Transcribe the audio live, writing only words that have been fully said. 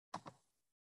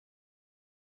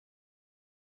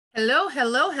Hello,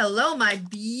 hello, hello, my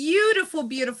beautiful,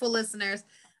 beautiful listeners.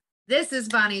 This is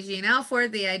Bonnie Jean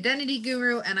Alford, the Identity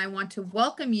Guru, and I want to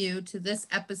welcome you to this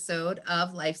episode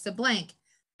of Life's a Blank.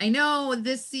 I know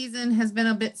this season has been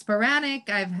a bit sporadic.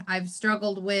 I've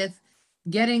struggled with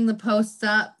getting the posts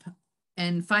up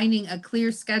and finding a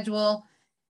clear schedule.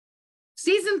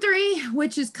 Season 3,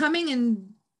 which is coming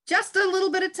in just a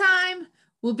little bit of time,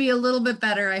 will be a little bit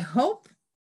better, I hope.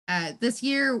 This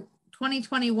year,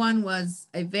 2021 was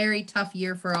a very tough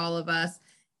year for all of us.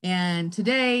 And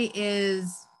today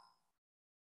is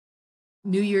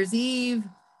New Year's Eve.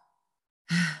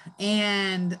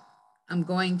 And I'm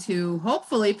going to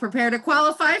hopefully prepare to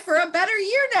qualify for a better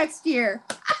year next year.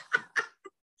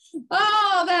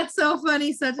 Oh, that's so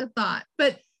funny. Such a thought.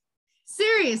 But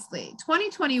seriously,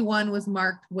 2021 was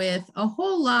marked with a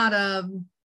whole lot of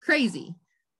crazy.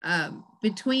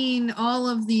 Between all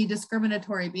of the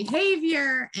discriminatory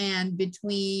behavior and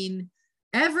between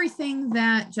everything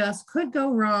that just could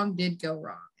go wrong, did go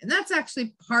wrong. And that's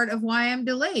actually part of why I'm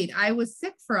delayed. I was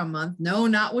sick for a month. No,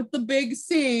 not with the big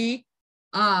C.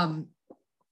 Not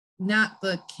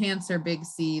the cancer big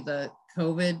C, the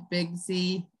COVID big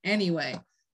C. Anyway,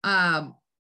 I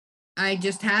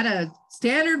just had a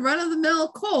standard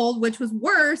run-of-the-mill cold, which was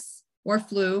worse, or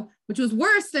flu, which was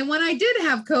worse than when I did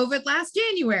have COVID last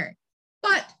January.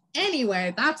 But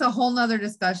anyway, that's a whole nother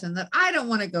discussion that I don't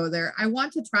want to go there. I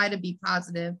want to try to be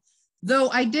positive, though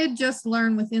I did just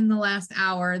learn within the last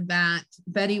hour that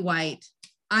Betty White,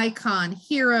 icon,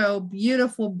 hero,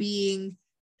 beautiful being,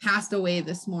 passed away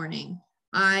this morning.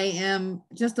 I am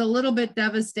just a little bit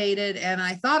devastated, and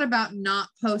I thought about not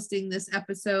posting this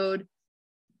episode,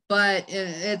 but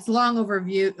it's long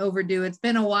overdue. It's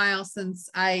been a while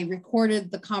since I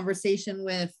recorded the conversation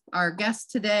with our guest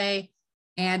today.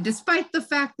 And despite the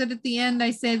fact that at the end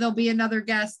I say there'll be another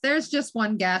guest, there's just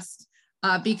one guest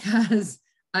because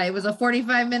it was a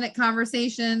 45-minute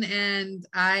conversation and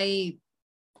I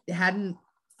hadn't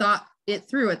thought it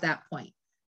through at that point.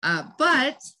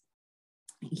 But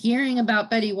hearing about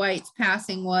Betty White's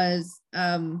passing was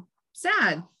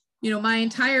sad. You know, my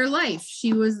entire life,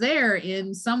 she was there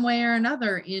in some way or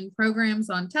another in programs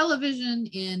on television,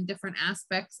 in different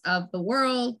aspects of the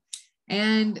world.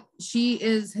 And she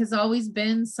has always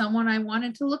been someone I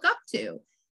wanted to look up to,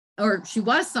 or she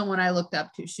was someone I looked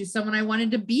up to. She's someone I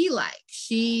wanted to be like.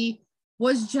 She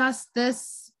was just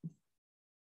this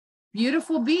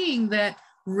beautiful being that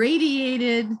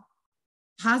radiated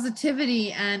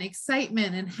positivity and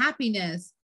excitement and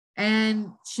happiness. And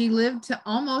she lived to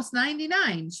almost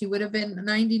 99. She would have been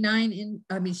 99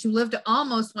 she lived to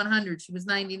almost 100. She was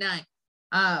 99.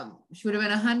 She would have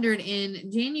been 100 in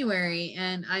January.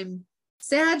 And I'm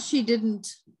sad she didn't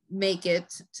make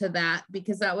it to that,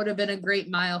 because that would have been a great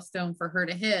milestone for her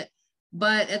to hit.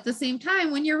 But at the same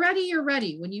time, when you're ready, you're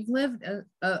ready. When you've lived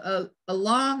a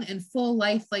long and full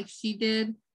life like she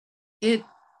did, it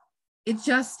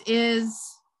just is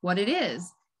what it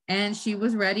is. And she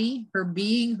was ready. Her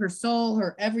being, her soul,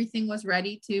 her everything was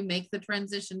ready to make the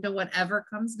transition to whatever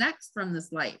comes next from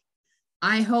this life.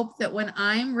 I hope that when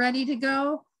I'm ready to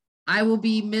go, I will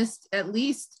be missed at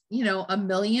least, a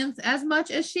millionth as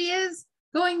much as she is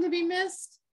going to be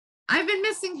missed. I've been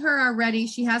missing her already.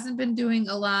 She hasn't been doing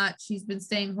a lot. She's been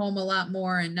staying home a lot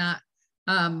more and not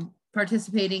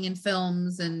participating in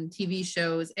films and TV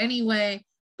shows anyway.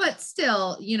 But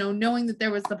still, knowing that there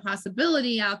was the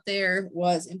possibility out there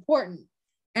was important.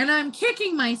 And I'm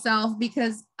kicking myself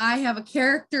because I have a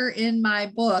character in my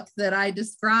book that I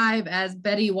describe as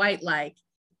Betty White-like.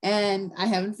 And I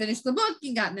haven't finished the book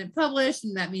and gotten it published,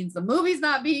 and that means the movie's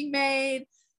not being made.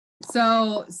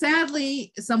 So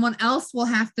sadly, someone else will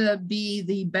have to be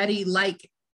the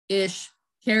Betty-like-ish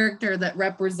character that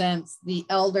represents the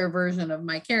elder version of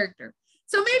my character.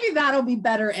 So maybe that'll be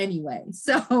better anyway.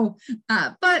 So,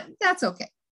 but that's okay.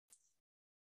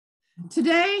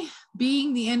 Today,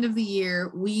 being the end of the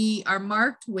year, we are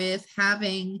marked with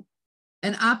having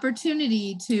an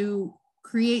opportunity to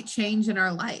create change in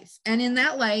our life. And in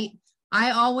that light,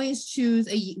 I always choose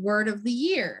a word of the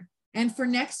year. And for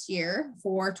next year,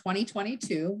 for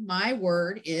 2022, my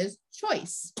word is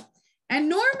choice. And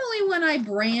normally when I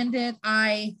brand it,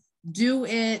 I do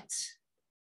it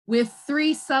with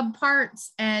 3 subparts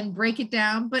and break it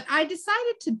down. But I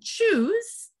decided to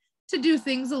choose to do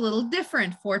things a little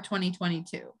different for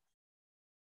 2022.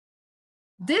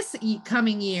 This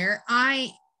coming year,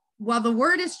 while the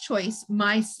word is choice,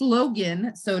 my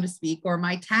slogan, so to speak, or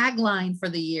my tagline for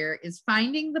the year is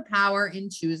finding the power in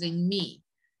choosing me.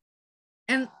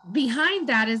 And behind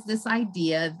that is this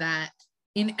idea that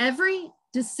in every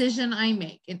decision I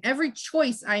make, in every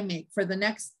choice I make for the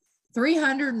next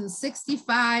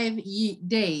 365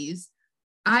 days,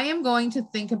 I am going to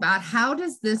think about, how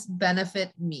does this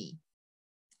benefit me?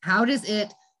 How does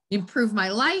it improve my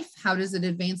life? How does it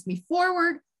advance me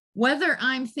forward? Whether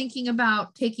I'm thinking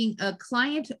about taking a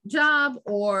client job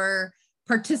or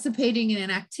participating in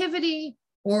an activity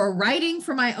or writing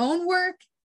for my own work,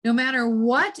 no matter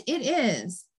what it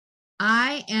is,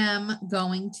 I am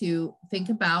going to think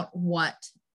about what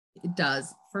it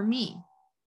does for me.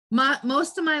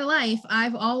 Most of my life,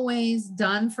 I've always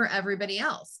done for everybody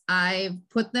else. I've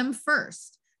put them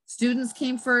first. Students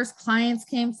came first, clients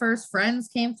came first, friends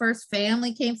came first,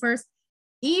 family came first,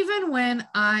 even when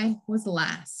I was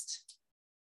last.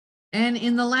 And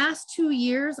in the last 2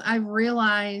 years, I've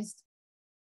realized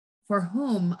for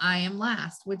whom I am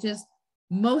last, which is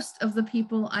most of the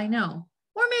people I know,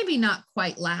 or maybe not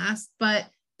quite last, but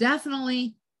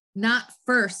definitely not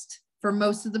first for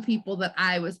most of the people that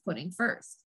I was putting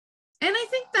first. And I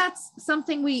think that's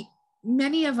something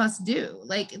many of us do.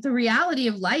 Like, the reality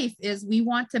of life is we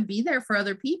want to be there for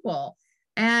other people.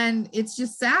 And it's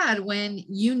just sad when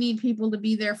you need people to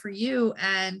be there for you,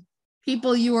 and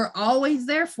people you are always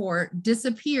there for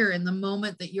disappear in the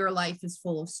moment that your life is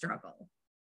full of struggle.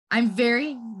 I'm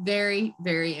very, very,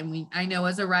 very, and I know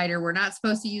as a writer, we're not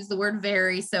supposed to use the word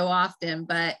very so often,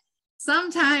 but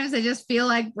sometimes I just feel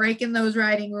like breaking those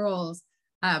writing rules.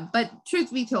 But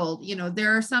truth be told,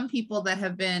 there are some people that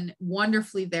have been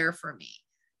wonderfully there for me.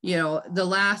 The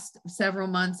last several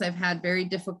months, I've had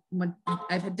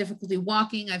difficulty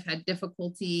walking. I've had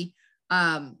difficulty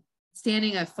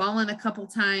standing. I've fallen a couple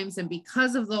times. And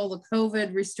because of all the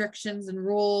COVID restrictions and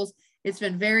rules, it's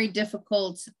been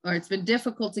difficult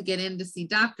to get in to see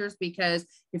doctors, because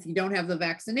if you don't have the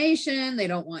vaccination, they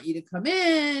don't want you to come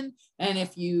in. And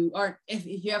if you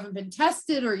haven't been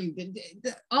tested, or you've been,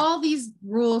 all these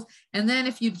rules. And then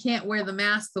if you can't wear the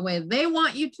mask the way they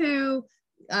want you to,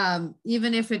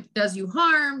 even if it does you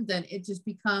harm, then it just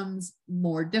becomes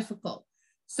more difficult.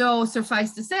 So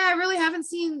suffice to say, I really haven't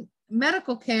seen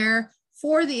medical care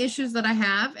for the issues that I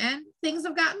have, and things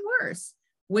have gotten worse,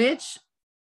 which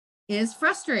is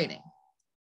frustrating.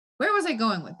 Where was I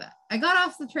going with that? I got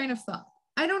off the train of thought.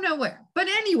 I don't know where, but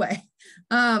anyway,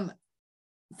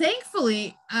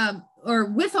 thankfully, or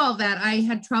with all that, I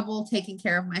had trouble taking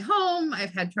care of my home.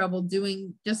 I've had trouble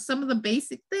doing just some of the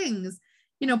basic things.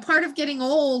 Part of getting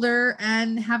older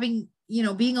and having,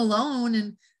 being alone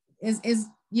and is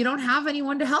you don't have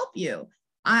anyone to help you.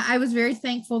 I was very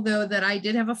thankful, though, that I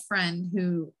did have a friend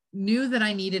who knew that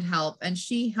I needed help, and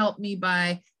she helped me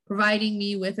by providing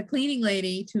me with a cleaning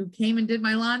lady who came and did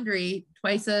my laundry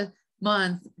twice a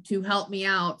month to help me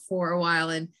out for a while.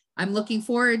 And I'm looking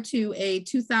forward to a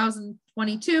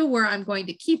 2022 where I'm going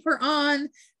to keep her on,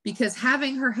 because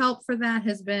having her help for that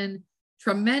has been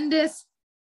tremendous.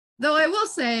 Though I will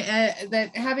say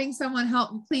that having someone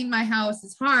help clean my house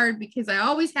is hard, because I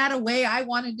always had a way I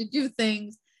wanted to do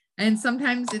things. And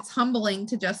sometimes it's humbling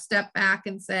to just step back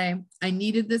and say, I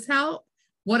needed this help.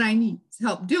 What I need is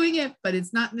help doing it, but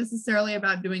it's not necessarily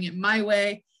about doing it my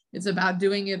way. It's about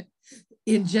doing it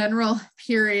in general,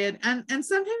 period. And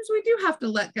sometimes we do have to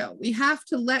let go. We have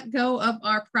to let go of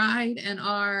our pride and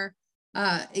our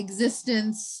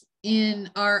existence in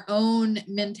our own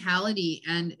mentality,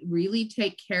 and really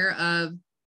take care of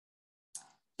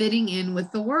fitting in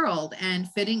with the world and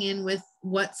fitting in with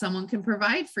what someone can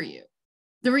provide for you.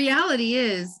 The reality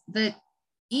is that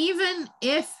even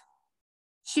if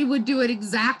she would do it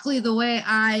exactly the way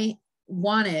I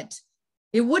want it,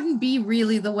 it wouldn't be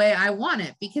really the way I want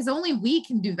it, because only we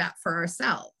can do that for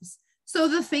ourselves. So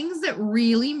the things that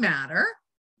really matter,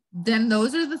 then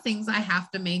those are the things I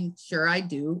have to make sure I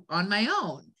do on my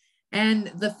own. And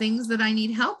the things that I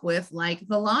need help with, like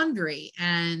the laundry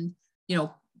and,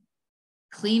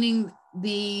 cleaning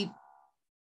the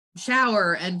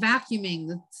shower and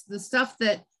vacuuming, the stuff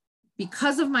that,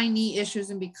 because of my knee issues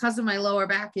and because of my lower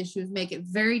back issues, make it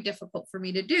very difficult for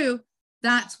me to do,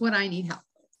 that's what I need help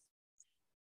with.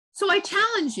 So I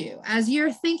challenge you, as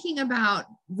you're thinking about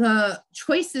the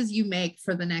choices you make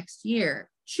for the next year,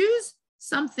 choose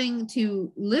something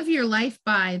to live your life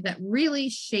by that really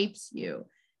shapes you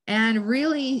and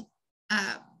really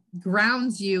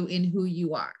grounds you in who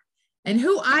you are. And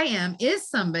who I am is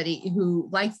somebody who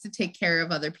likes to take care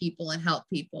of other people and help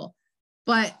people,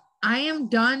 but I am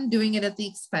done doing it at the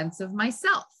expense of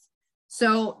myself.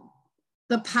 So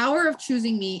the power of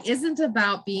choosing me isn't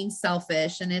about being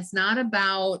selfish, and it's not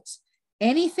about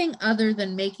anything other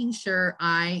than making sure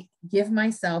I give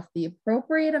myself the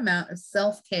appropriate amount of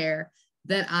self-care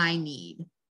that I need.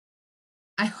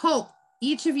 I hope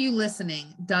each of you listening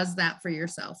does that for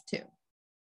yourself too.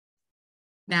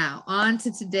 Now, on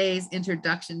to today's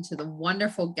introduction to the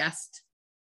wonderful guest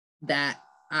that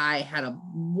I had a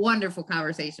wonderful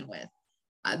conversation with.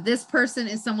 This person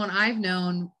is someone I've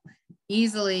known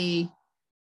easily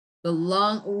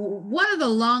one of the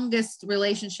longest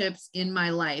relationships in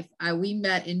my life. We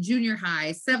met in junior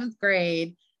high, 7th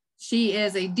grade. She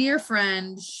is a dear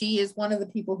friend. She is one of the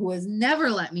people who has never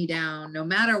let me down, no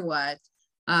matter what.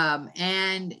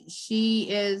 And she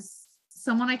is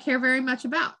someone I care very much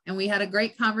about. And we had a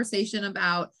great conversation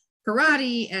about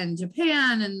karate and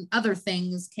Japan, and other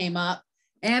things came up.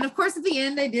 And of course, at the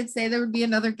end, I did say there would be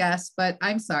another guest, but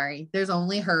I'm sorry, there's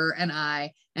only her and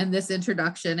I, and this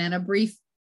introduction and a brief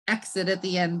exit at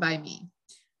the end by me.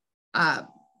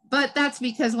 But that's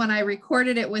because when I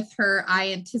recorded it with her,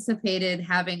 I anticipated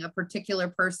having a particular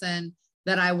person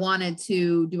that I wanted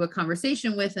to do a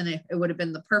conversation with, and it would have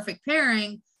been the perfect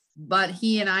pairing, but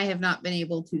he and I have not been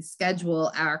able to schedule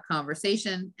our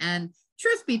conversation. And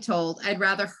truth be told, I'd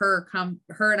rather her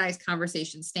and I's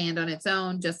conversation stand on its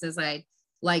own, just as I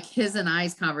like his and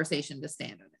I's conversation to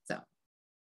stand on its own.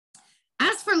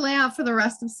 As for layout for the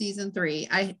rest of season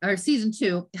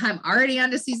 2, I'm already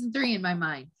on to season 3 in my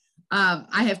mind.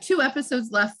 I have 2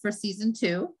 episodes left for season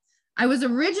 2. I was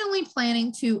originally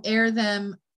planning to air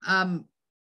them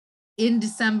in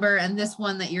December, and this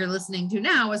one that you're listening to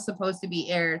now was supposed to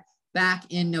be aired back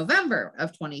in November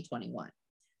of 2021.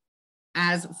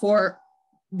 As for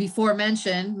before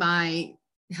mentioned, my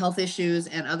health issues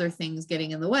and other things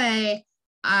getting in the way,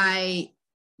 I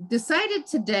decided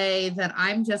today that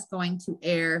I'm just going to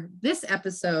air this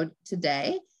episode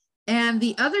today, and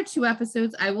the other 2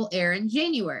 episodes I will air in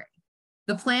January.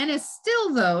 The plan is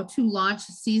still, though, to launch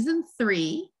season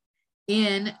 3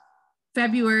 in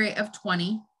February of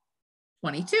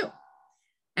 2022.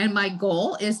 And my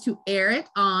goal is to air it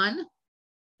on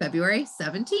February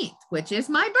 17th, which is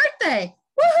my birthday.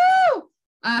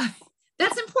 Woohoo!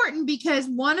 That's important because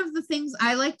one of the things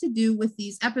I like to do with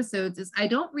these episodes is I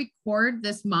don't record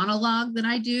this monologue that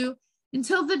I do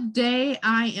until the day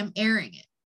I am airing it.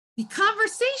 The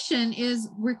conversation is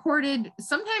recorded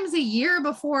sometimes a year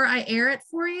before I air it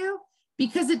for you,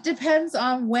 because it depends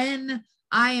on when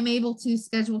I am able to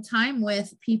schedule time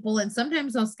with people. And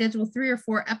sometimes I'll schedule 3 or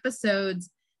 4 episodes,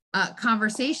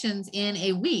 conversations in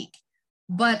a week,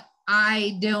 but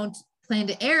I don't plan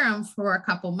to air them for a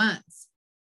couple months.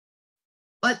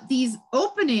 But these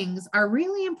openings are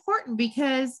really important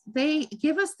because they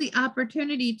give us the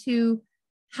opportunity to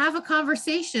have a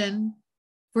conversation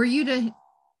for you to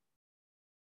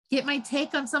get my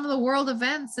take on some of the world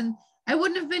events. And I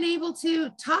wouldn't have been able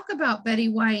to talk about Betty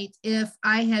White if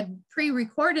I had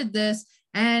pre-recorded this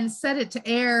and set it to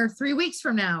air 3 weeks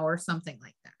from now or something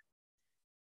like that,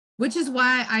 which is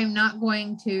why I'm not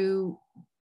going to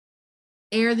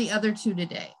air the other 2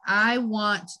 today. I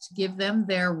want to give them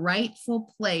their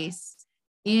rightful place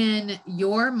in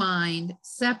your mind,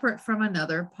 separate from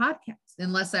another podcast,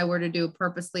 unless I were to do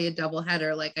purposely a double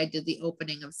header like I did the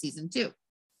opening of season 2.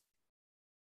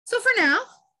 So for now,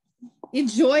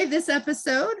 enjoy this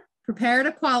episode, prepare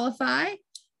to qualify,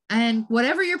 and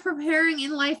whatever you're preparing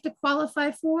in life to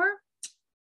qualify for,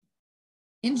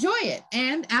 enjoy it.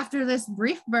 And after this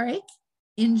brief break,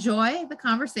 enjoy the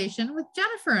conversation with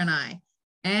Jennifer and I.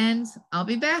 And I'll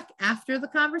be back after the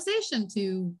conversation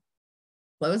to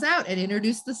close out and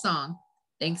introduce the song.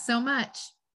 Thanks so much.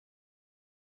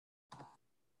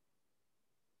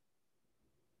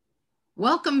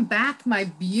 Welcome back, my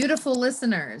beautiful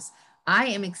listeners. I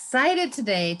am excited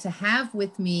today to have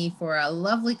with me for a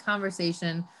lovely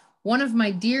conversation one of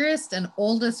my dearest and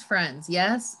oldest friends.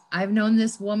 Yes, I've known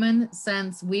this woman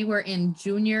since we were in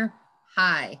junior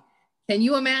high. Can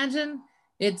you imagine?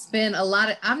 It's been a lot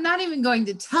of, I'm not even going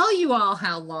to tell you all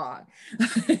how long.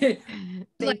 I'd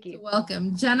like to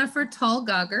welcome Jennifer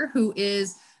Tallgauger, who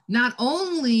is not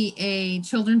only a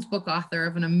children's book author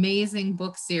of an amazing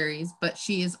book series, but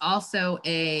she is also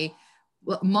a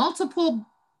multiple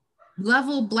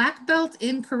level black belt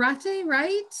in karate,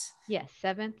 right? Yes,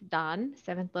 7th Dan,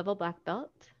 7th level black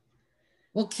belt.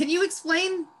 Well, can you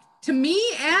explain to me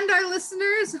and our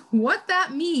listeners what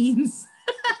that means?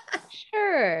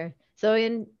 Sure. So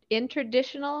in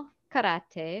traditional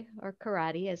karate, or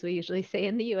karate, as we usually say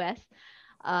in the US,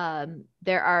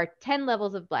 there are 10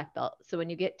 levels of black belt. So when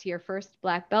you get to your first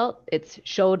black belt, it's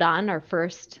Shodan, or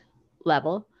first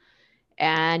level,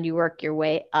 and you work your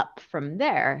way up from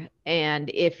there.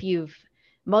 And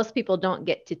most people don't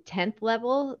get to 10th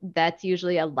level. That's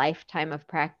usually a lifetime of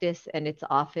practice, and it's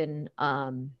often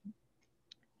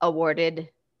awarded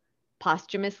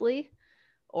posthumously,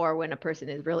 or when a person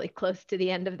is really close to the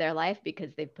end of their life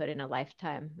because they've put in a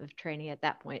lifetime of training at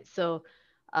that point. So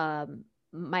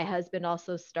my husband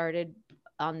also started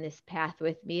on this path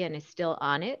with me and is still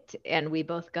on it. And we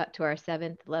both got to our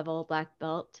 7th level black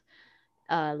belt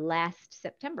last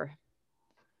September.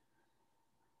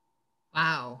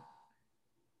 Wow.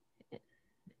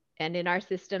 And in our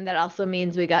system, that also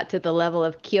means we got to the level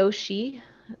of Kyoshi,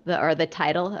 or the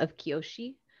title of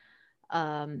Kyoshi,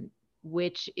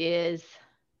 which is,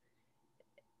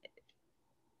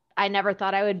 I never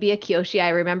thought I would be a Kyoshi. I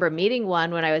remember meeting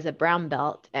one when I was a brown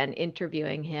belt and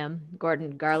interviewing him,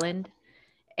 Gordon Garland.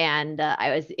 And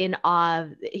I was in awe.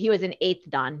 He was an 8th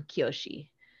Dan Kyoshi.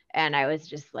 And I was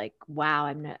just like, wow,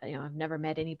 I've never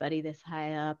met anybody this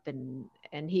high up. And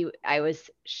I was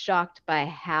shocked by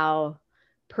how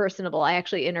personable. I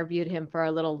actually interviewed him for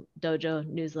our little dojo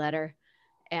newsletter.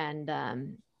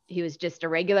 And he was just a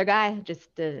regular guy,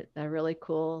 just a really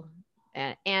cool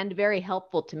and very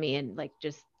helpful to me, and like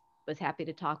just was happy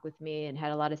to talk with me and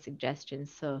had a lot of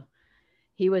suggestions. So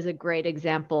he was a great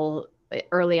example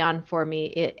early on for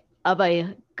me of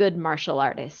a good martial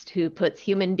artist who puts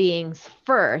human beings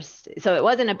first. So it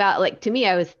wasn't about, like, to me,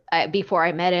 before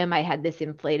I met him, I had this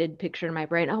inflated picture in my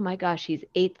brain. Oh my gosh, he's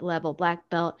 8th level black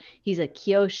belt. He's a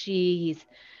Kyoshi. He's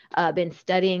been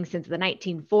studying since the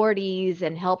 1940s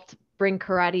and helped bring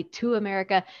karate to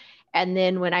America. And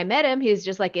then when I met him, he was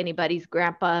just like anybody's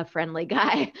grandpa, friendly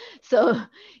guy. So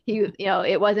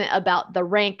it wasn't about the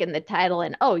rank and the title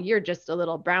and, oh, you're just a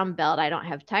little brown belt, I don't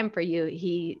have time for you.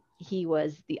 He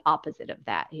was the opposite of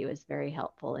that. He was very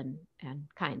helpful and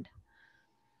kind.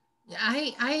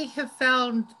 I have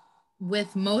found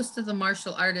with most of the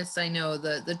martial artists I know,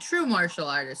 the true martial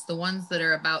artists, the ones that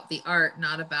are about the art,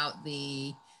 not about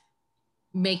the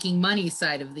making money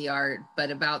side of the art, but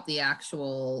about the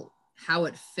actual how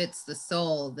it fits the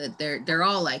soul, that they're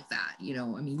all like that. I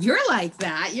mean, you're like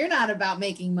that. You're not about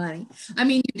making money. I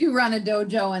mean, you do run a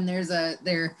dojo and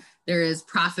there is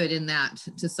profit in that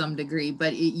to some degree,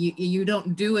 but you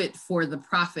don't do it for the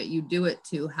profit. You do it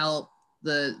to help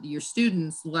your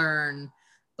students learn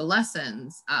the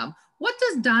lessons. What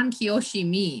does Dan Kyoshi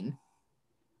mean?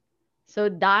 So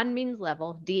Dan means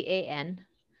level, Dan.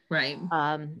 Right.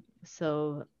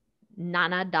 So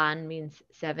Nana Dan means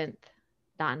 7th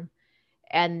Dan.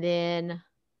 And then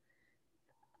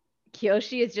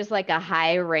Kyoshi is just like a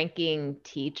high-ranking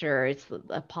teacher. It's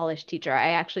a polished teacher.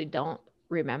 I actually don't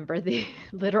remember the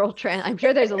literal I'm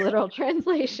sure there's a literal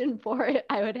translation for it.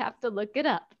 I would have to look it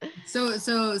up. So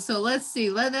let's see.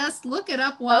 Let us look it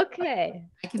up. Okay.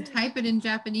 I can type it in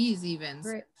Japanese even.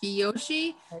 Right.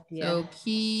 Kiyoshi. So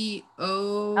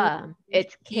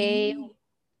it's Kyo,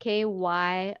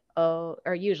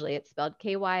 or usually it's spelled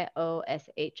Kyoshi.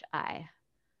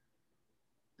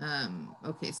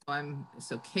 Okay,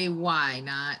 so KY,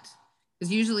 not,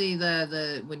 because usually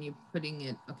the when you're putting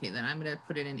it, okay, then I'm going to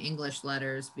put it in English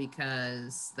letters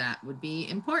because that would be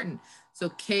important. So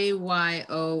KYOSHI.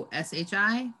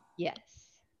 Yes.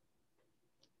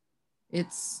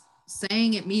 It's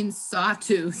saying it means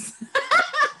sawtooth.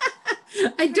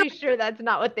 I'm pretty sure that's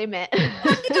not what they meant.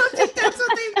 I don't think that's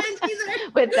what they meant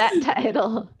either. With that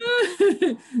title.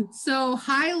 So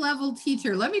high level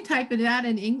teacher. Let me type it out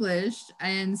in English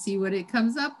and see what it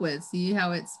comes up with. See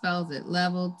how it spells it.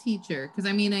 Level teacher. Because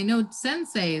I mean, I know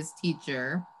sensei is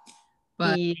teacher,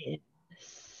 but yes.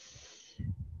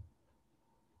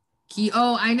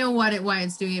 I know why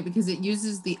it's doing it, because it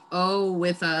uses the O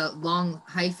with a long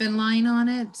hyphen line on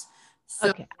it. So,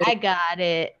 okay, I got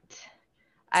it.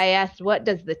 I asked, what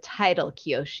does the title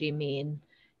Kyoshi mean?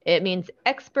 It means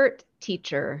expert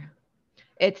teacher.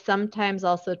 It's sometimes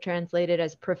also translated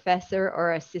as professor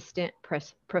or assistant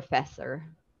professor.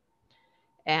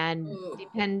 And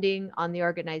depending on the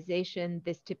organization,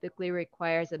 this typically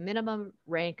requires a minimum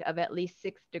rank of at least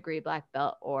 6th degree black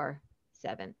belt or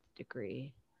 7th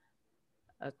degree.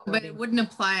 But it wouldn't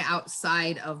apply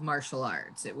outside of martial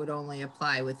arts. It would only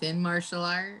apply within martial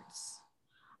arts.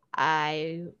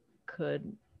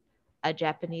 A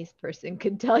Japanese person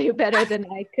could tell you better than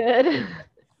I could.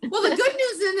 Well, the good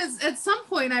news is at some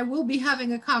point I will be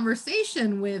having a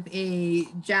conversation with a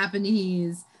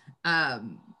Japanese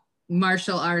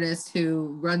martial artist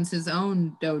who runs his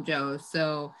own dojo.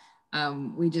 So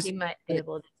he might be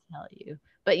able to tell you.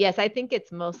 But yes, I think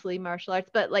it's mostly martial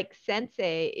arts, but like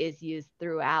sensei is used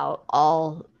throughout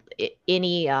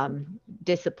any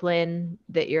discipline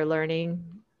that you're learning.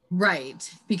 Right,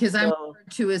 because I'm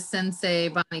referred to as Sensei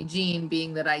Bonnie Jean,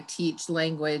 being that I teach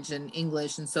language and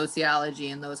English and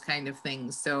sociology and those kind of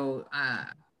things. So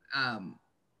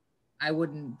I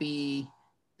wouldn't be,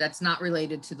 that's not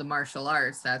related to the martial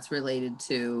arts. That's related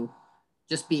to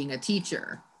just being a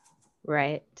teacher.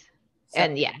 Right. So,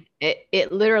 and yeah,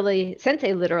 it literally,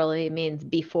 Sensei literally means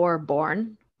before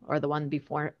born or the one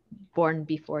born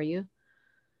before you.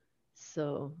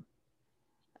 So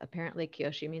apparently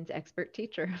Kyoshi means expert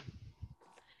teacher.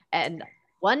 And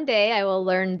one day I will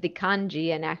learn the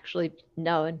kanji and actually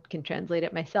know and can translate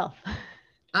it myself.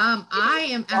 I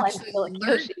am While I'm actually still a learning.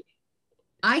 Kyoshi.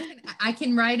 I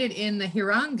can write it in the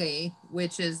Hirangi,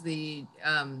 which is the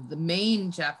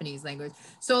main Japanese language.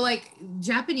 So like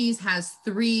Japanese has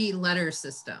 3 letter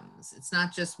systems. It's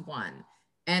not just one.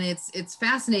 And it's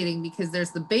fascinating because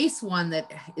there's the base one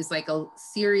that is like a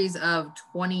series of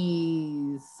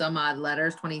 20 some odd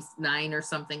letters, 29 or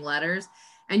something letters.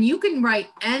 And you can write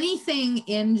anything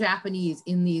in Japanese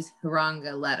in these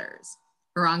Hiranga letters.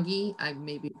 Hirangi, I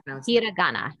maybe pronounced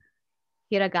Hiragana.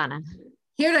 Hiragana.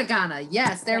 Hiragana.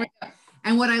 Yes, there we go.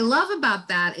 And what I love about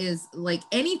that is like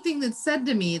anything that's said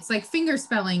to me, it's like finger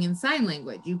spelling in sign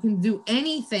language. You can do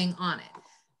anything on it.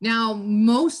 Now,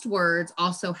 most words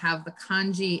also have the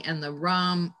kanji and the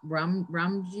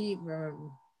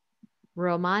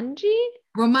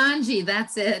romanji.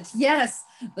 That's it. Yes.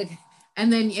 Like,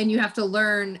 and you have to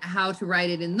learn how to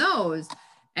write it in those.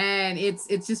 And it's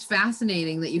just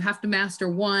fascinating that you have to master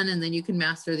one and then you can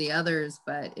master the others.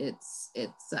 But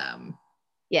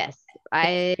yes,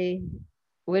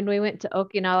 when we went to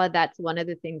Okinawa, that's one of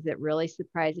the things that really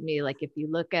surprised me. Like if you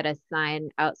look at a sign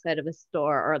outside of a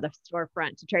store or the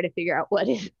storefront to try to figure out what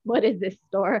is this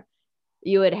store,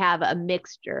 you would have a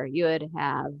mixture. You would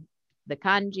have the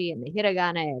kanji and the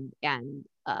hiragana and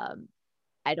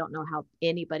I don't know how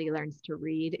anybody learns to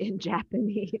read in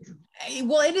Japanese.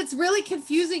 Well, and it's really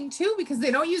confusing too because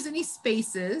they don't use any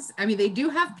spaces. I mean, they do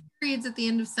have periods at the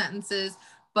end of sentences,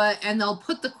 and they'll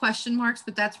put the question marks,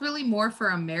 but that's really more for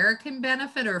American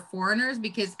benefit or foreigners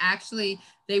because actually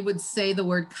they would say the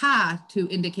word ka to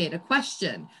indicate a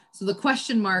question. So the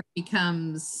question mark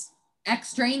becomes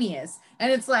extraneous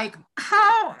and it's like,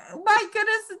 how, my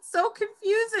goodness, it's so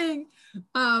confusing.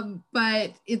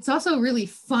 But it's also really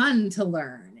fun to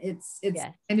learn. It's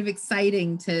Yes. kind of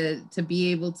exciting to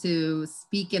be able to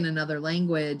speak in another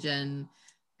language and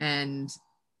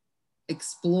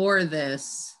explore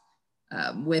this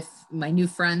with my new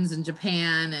friends in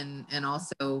Japan and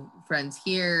also friends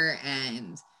here.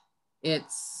 And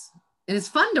it's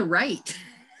fun to write.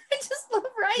 I just love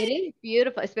writing. It is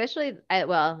beautiful, especially,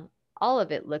 well, all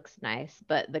of it looks nice,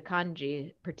 but the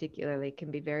kanji particularly can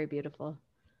be very beautiful.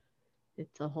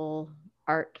 It's a whole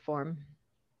art form.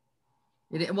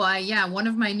 Well, yeah, one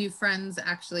of my new friends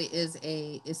actually is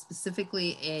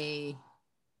specifically a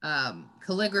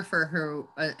calligrapher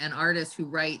an artist who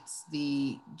writes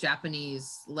the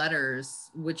Japanese letters,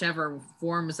 whichever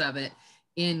forms of it,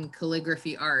 in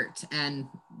calligraphy art and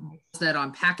that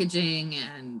on packaging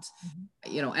and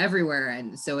everywhere.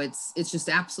 And so it's just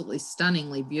absolutely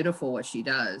stunningly beautiful what she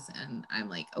does. And I'm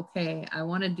like, okay, I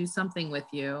want to do something with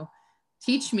you.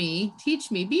 Teach me,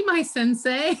 be my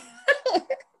sensei.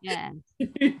 Yes.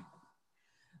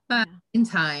 In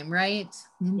time, right?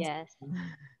 Yes.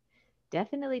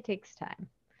 Definitely takes time.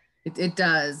 It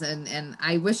does. And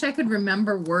I wish I could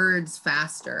remember words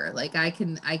faster. Like I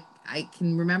can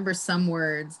remember some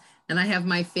words and I have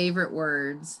my favorite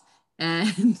words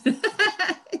and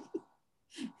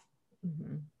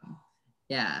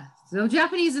yeah. So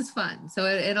Japanese is fun. So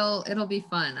it'll be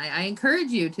fun. I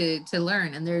encourage you to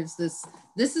learn. And there's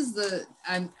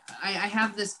I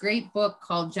have this great book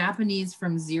called Japanese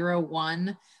from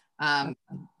 01.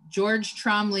 George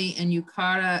Tromley and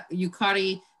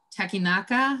Yukari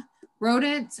Takinaka wrote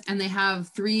it, and they have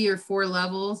 3 or 4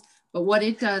 levels. But what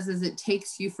it does is it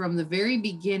takes you from the very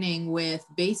beginning with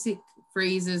basic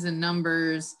phrases and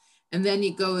numbers, and then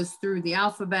it goes through the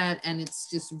alphabet, and it's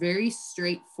just very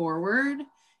straightforward.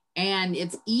 And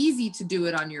it's easy to do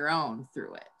it on your own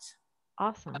through it.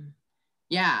 Awesome.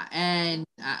 Yeah. And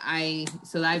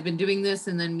so I've been doing this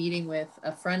and then meeting with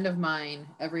a friend of mine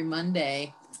every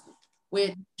Monday,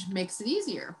 which makes it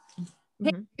easier.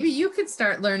 Hey, maybe you could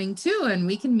start learning too, and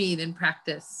we can meet and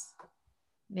practice.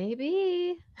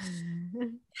 Maybe.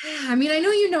 I mean, I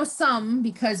know you know some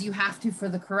because you have to for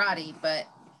the karate, but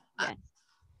yes.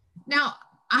 Now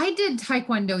I did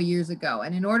Taekwondo years ago,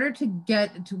 and in order to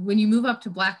get to when you move up to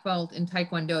black belt in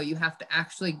Taekwondo, you have to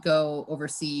actually go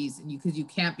overseas, and because you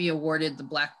can't be awarded the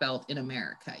black belt in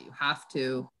America, you have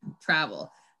to travel.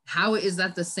 How is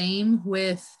that the same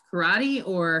with karate,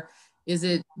 or is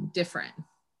it different?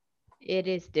 It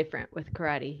is different with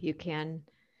karate. You can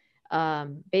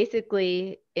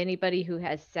basically anybody who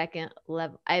has second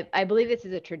level, I believe this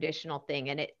is a traditional thing,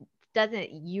 and it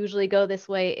doesn't usually go this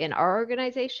way in our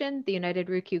organization, the United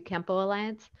Ryukyu Kempo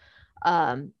Alliance,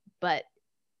 but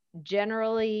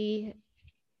generally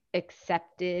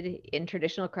accepted in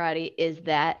traditional karate is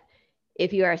that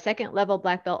If you are a second level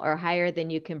black belt or higher, then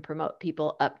you can promote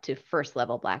people up to first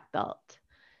level black belt.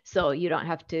 So you don't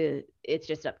have to, it's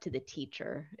just up to the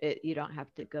teacher. You don't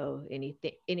have to go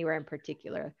anywhere in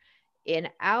particular. In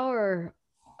our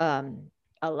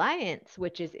alliance,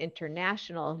 which is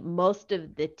international, most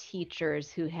of the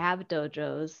teachers who have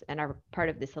dojos and are part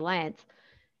of this alliance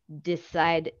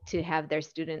decide to have their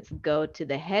students go to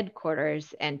the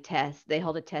headquarters and test. They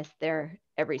hold a test there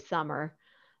every summer,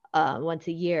 once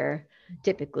a year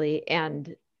typically,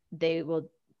 and they will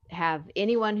have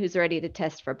anyone who's ready to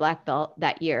test for black belt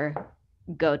that year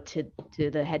go to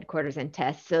the headquarters and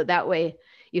test. So that way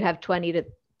you have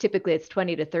typically it's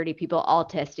 20 to 30 people all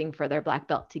testing for their black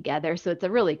belt together. So it's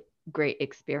a really great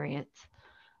experience.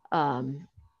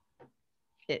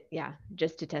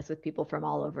 Just to test with people from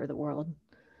all over the world.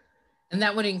 And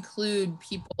that would include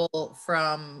people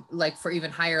from, like, for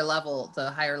even higher level, the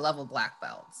higher level black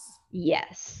belts.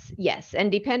 Yes.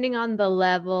 And depending on the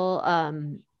level,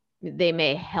 they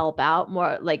may help out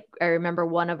more. Like I remember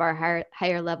one of our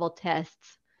higher level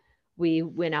tests, we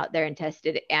went out there and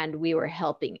tested, and we were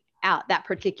helping out that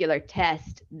particular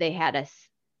test. They had us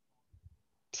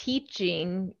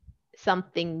teaching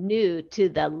something new to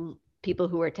the people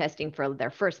who were testing for their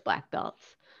first black belts.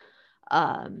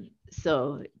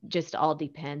 So just all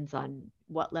depends on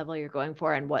what level you're going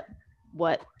for and what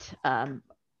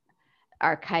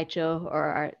our kaicho,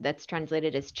 or that's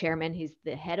translated as chairman, he's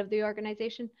the head of the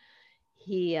organization.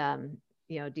 He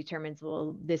determines,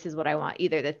 well, this is what I want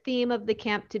either the theme of the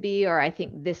camp to be, or I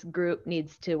think this group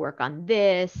needs to work on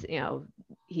this.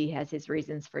 He has his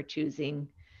reasons for choosing.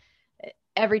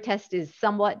 Every test is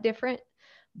somewhat different,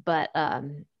 but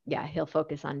he'll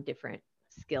focus on different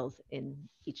skills in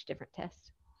each different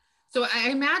test. So I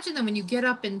imagine that when you get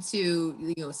up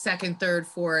into, second, third,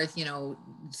 fourth, 7th,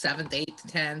 8th,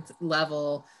 10th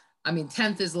level,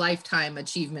 10th is lifetime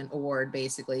achievement award,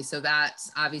 basically. So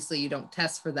that's obviously, you don't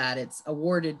test for that. It's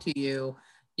awarded to you,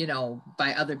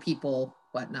 by other people,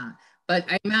 whatnot. But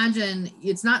I imagine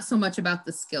it's not so much about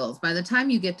the skills. By the time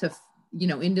you get to,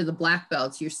 into the black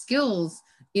belts, your skills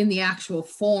in the actual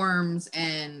forms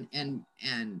and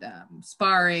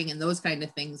sparring and those kind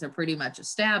of things are pretty much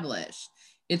established.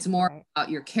 It's more about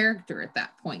your character at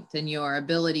that point and your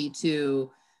ability to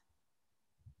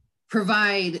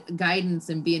provide guidance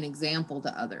and be an example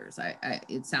to others.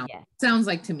 It sounds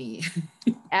like to me.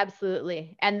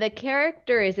 Absolutely. And the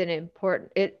character is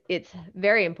it's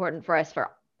very important for us,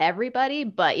 for everybody,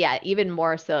 but even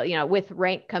more so, with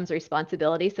rank comes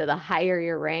responsibility. So the higher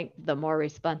your rank, the more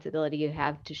responsibility you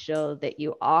have to show that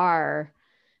you are,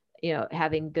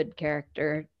 having good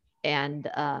character. And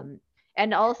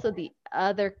also the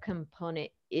other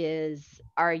component is,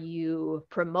 are you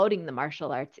promoting the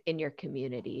martial arts in your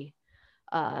community?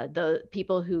 The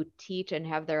people who teach and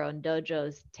have their own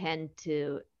dojos tend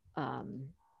to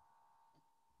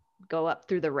go up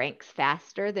through the ranks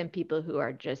faster than people who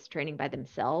are just training by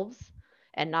themselves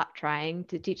and not trying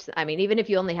to teach. Even if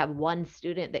you only have one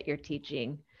student that you're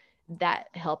teaching, that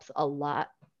helps a lot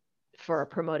for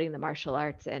promoting the martial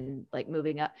arts and like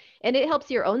moving up. And it helps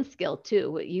your own skill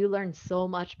too. You learn so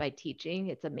much by teaching.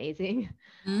 It's amazing.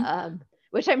 Mm-hmm.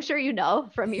 Which I'm sure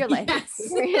from your life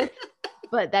experience.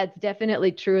 But that's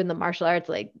definitely true in the martial arts.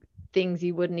 Like things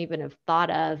you wouldn't even have thought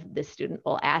of, the student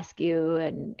will ask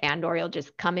you, or you'll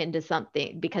just come into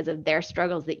something because of their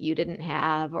struggles that you didn't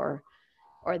have, or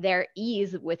their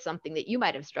ease with something that you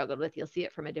might have struggled with. You'll see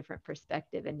it from a different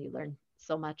perspective, and you learn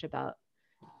so much about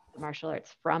martial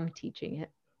arts from teaching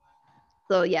it.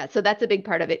 So that's a big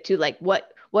part of it too. Like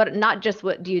what not just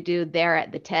what do you do there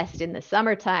at the test in the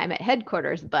summertime at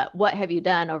headquarters, but what have you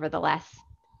done over the last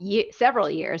several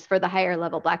years? For the higher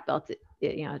level black belts,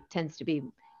 it tends to be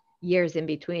years in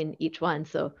between each one.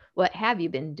 So what have you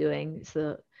been doing?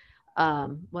 So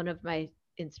one of my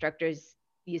instructors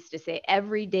used to say,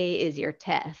 every day is your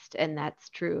test. And that's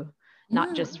true,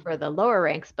 not just for the lower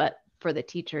ranks, but for the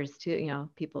teachers too,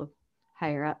 people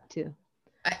higher up too.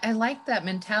 I like that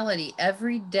mentality.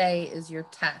 Every day is your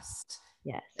test.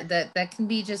 Yes. That can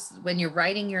be just when you're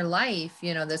writing your life,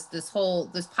 this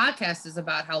podcast is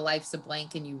about how life's a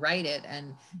blank and you write it.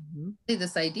 And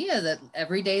this idea that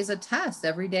every day is a test,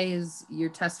 every day is your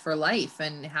test for life,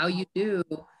 and how you do,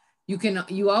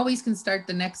 you always can start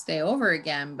the next day over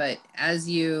again. But as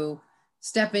you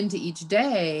step into each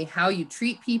day, how you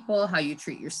treat people, how you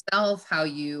treat yourself, how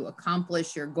you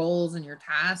accomplish your goals and your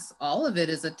tasks, all of it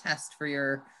is a test for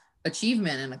your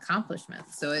achievement and accomplishment.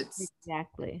 So it's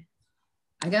exactly.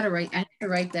 I have to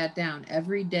write that down.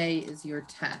 Every day is your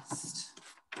test.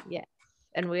 Yes.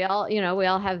 And we all, we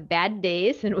all have bad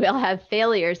days and we all have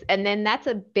failures. And then that's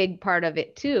a big part of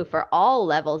it too, for all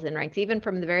levels and ranks, even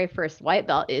from the very first white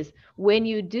belt, is when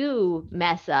you do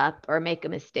mess up or make a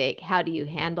mistake, how do you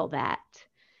handle that?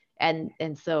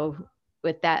 And so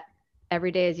with that,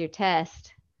 every day is your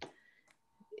test.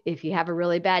 If you have a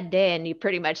really bad day and you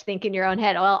pretty much think in your own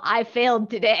head, well, I failed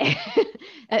today.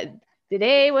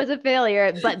 Today was a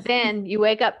failure. But then you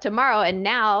wake up tomorrow and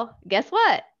now guess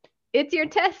what? It's your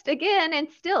test again and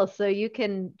still, so you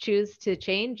can choose to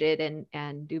change it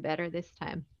and do better this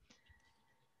time.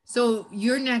 So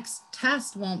your next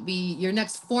test won't be, your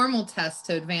next formal test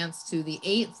to advance to the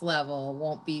 8th level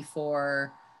won't be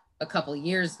for a couple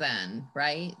years then,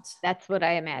 right? That's what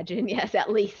I imagine. Yes, at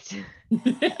least.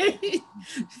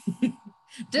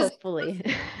 Hopefully.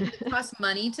 Does it cost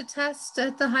money to test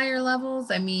at the higher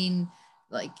levels? I mean,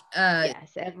 like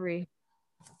yes, every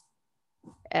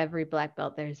black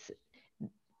belt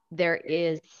there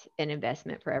is an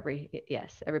investment for every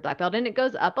black belt, and it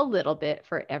goes up a little bit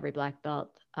for every black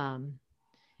belt. And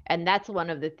that's one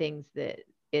of the things that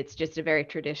it's just a very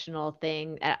traditional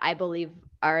thing. I believe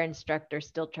our instructor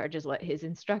still charges what his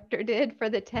instructor did for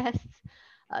the tests,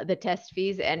 the test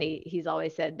fees. And he's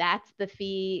always said, that's the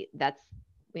fee. That's,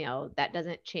 that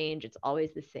doesn't change. It's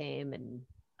always the same. And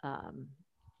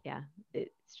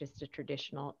it's just a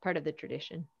traditional part of the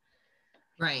tradition.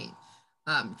 Right.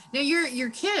 Now your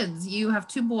kids, you have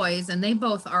 2 boys and they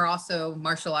both are also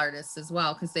martial artists as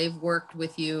well, because they've worked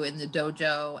with you in the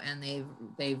dojo and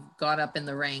they've gone up in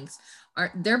the ranks.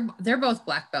 They're both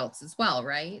black belts as well,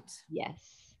 right? Yes.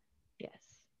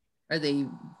 Are they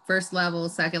first level,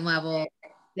 second level?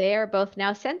 They are both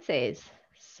now senseis.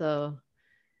 So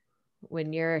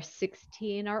when you're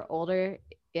 16 or older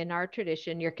in our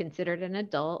tradition, you're considered an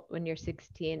adult. When you're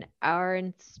 16, our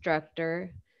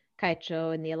instructor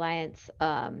Kaicho in the Alliance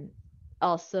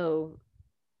also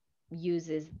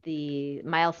uses the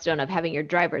milestone of having your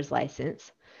driver's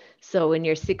license. So when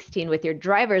you're 16 with your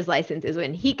driver's license is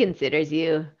when he considers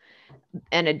you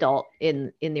an adult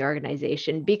in the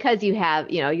organization, because you have,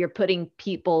 you're putting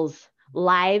people's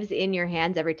lives in your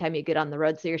hands every time you get on the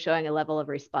road. So you're showing a level of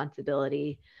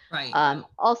responsibility. Right.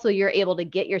 Also, you're able to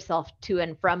get yourself to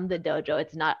and from the dojo.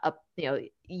 It's not up,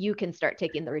 you can start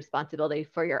taking the responsibility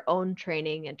for your own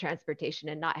training and transportation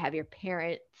and not have your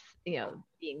parents,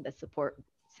 being the support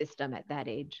system at that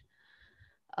age.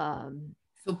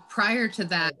 So prior to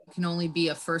that, it can only be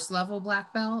a first level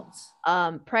black belt?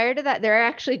 Prior to that, there are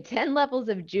actually 10 levels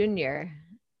of junior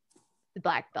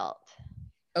black belt.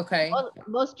 Okay.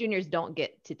 Most juniors don't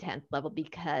get to 10th level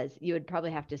because you would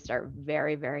probably have to start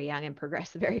very, very young and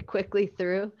progress very quickly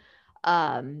through.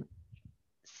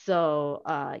 So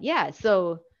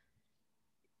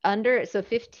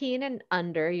 15 and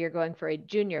under, you're going for a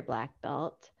junior black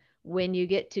belt. When you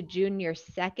get to junior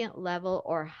 2nd level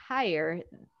or higher,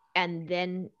 and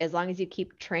then as long as you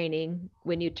keep training,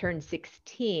 when you turn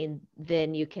 16,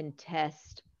 then you can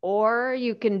test, or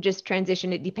you can just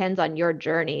transition. It depends on your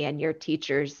journey and your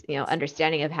teacher's,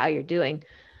 understanding of how you're doing.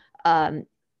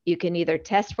 You can either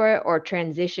test for it or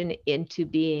transition into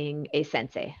being a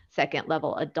sensei, 2nd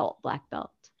level adult black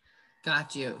belt.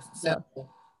 Got you. So,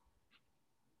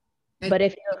 but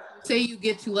if say you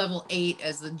get to level 8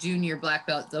 as a junior black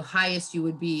belt, the highest you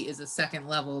would be is a 2nd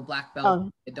level black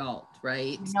belt adult,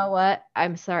 right? You know what?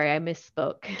 I'm sorry, I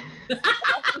misspoke.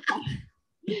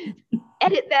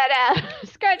 Edit that out.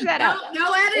 Scratch that out.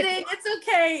 No editing. It's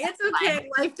okay. It's okay.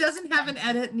 Life doesn't have an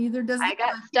edit. Neither does I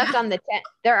got stuck on the 10.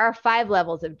 There are 5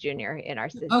 levels of junior in our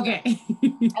system. Okay.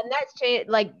 And that's changed.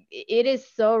 Like, it is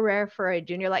so rare for a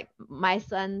junior. Like my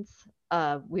sons,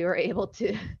 we were able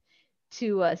to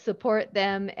support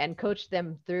them and coach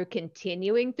them through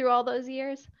continuing through all those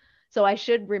years. So I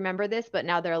should remember this, but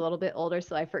now they're a little bit older,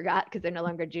 so I forgot because they're no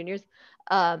longer juniors.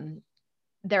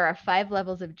 There are 5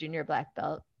 levels of junior black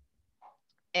belt.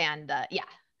 And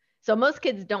so most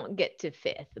kids don't get to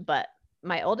 5th, but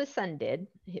my oldest son did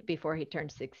before he turned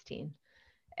 16.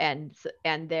 And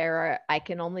I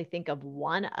can only think of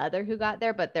one other who got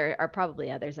there, but there are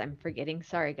probably others I'm forgetting.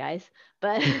 Sorry, guys.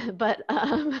 But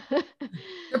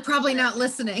they're probably not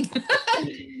listening.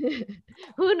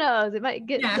 Who knows? It might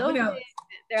get so big.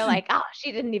 They're like, oh,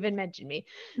 she didn't even mention me.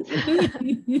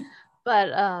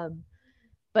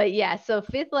 But yeah, so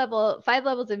 5th level, 5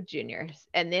 levels of juniors.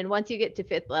 And then once you get to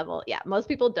 5th level, most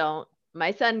people don't.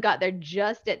 My son got there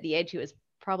just at the age he was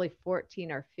probably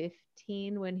 14 or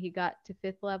 15 when he got to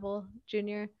 5th level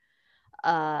junior.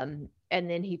 And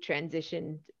then he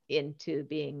transitioned into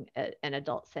being an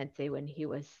adult sensei when he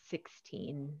was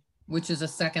 16. Which is a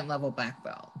 2nd level black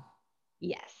belt.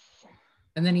 Yes.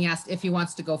 And then he asked if he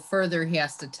wants to go further, he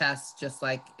has to test just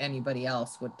like anybody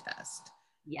else would test.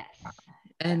 Yes.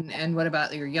 And what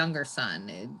about your younger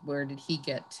son? Where did he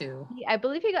get to? I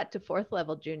believe he got to 4th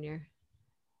level junior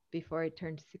before he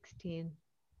turned 16.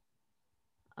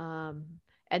 And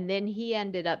then he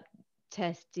ended up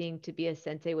testing to be a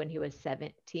sensei when he was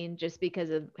 17, just because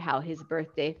of how his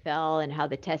birthday fell and how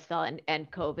the test fell,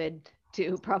 and COVID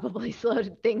too probably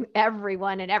slowed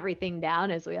everyone and everything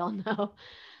down, as we all know.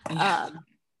 Yeah.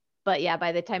 But yeah,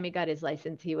 by the time he got his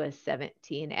license, he was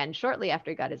 17, and shortly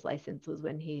after he got his license was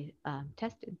when he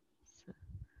tested.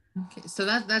 Okay, so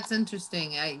that's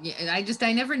interesting.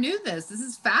 I never knew this. This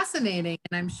is fascinating,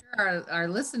 and I'm sure our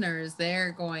listeners,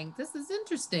 they're going, this is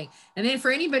interesting. And then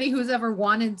for anybody who's ever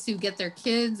wanted to get their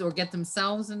kids or get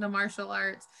themselves into martial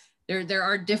arts, there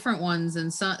are different ones,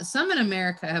 and some in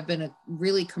America have been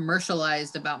really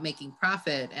commercialized about making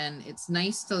profit. And it's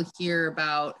nice to hear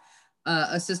about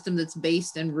a system that's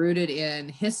based and rooted in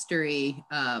history,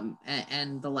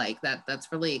 and the like. That's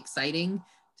really exciting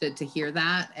to hear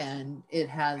that. And it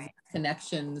has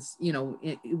connections,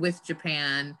 with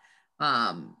Japan.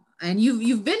 And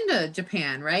you've been to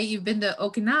Japan, right? You've been to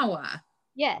Okinawa.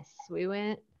 Yes, we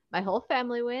went. My whole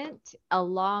family went,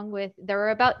 along with, there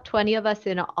were about 20 of us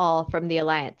in all from the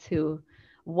Alliance, who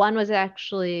one was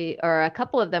actually, or a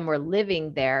couple of them were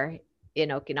living there in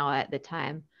Okinawa at the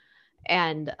time.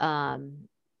 And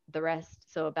the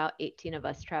rest, so about 18 of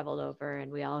us traveled over,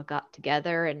 and we all got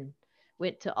together and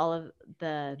went to all of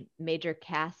the major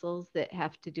castles that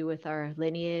have to do with our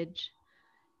lineage.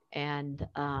 And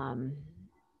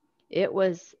it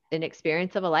was an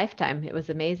experience of a lifetime. It was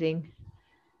amazing.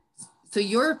 So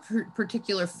your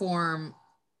particular form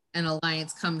and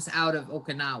alliance comes out of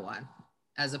Okinawa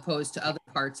as opposed to other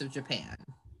parts of Japan.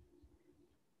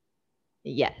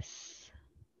 Yes.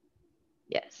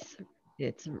 Yes.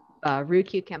 It's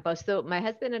Ryukyu Kempo. So my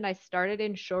husband and I started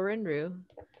in Shorin-ryu,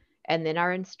 and then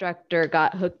our instructor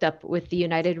got hooked up with the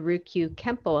United Ryukyu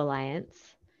Kempo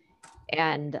Alliance,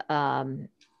 and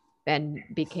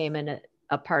became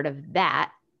a part of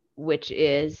that, which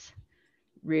is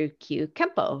Ryukyu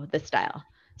Kempo, the style.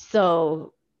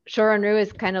 So Shorin-ryu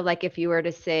is kind of like if you were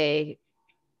to say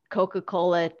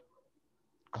Coca-Cola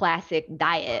classic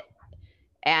diet,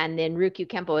 and then Ryukyu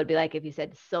Kempo would be like if you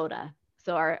said soda.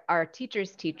 So our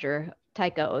teacher's teacher,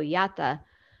 Taika Oyata,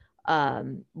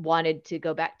 wanted to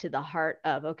go back to the heart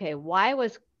of, okay, why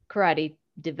was karate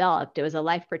developed? It was a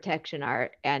life protection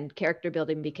art, and character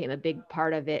building became a big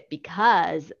part of it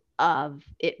because of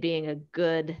it being a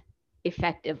good,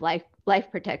 effective life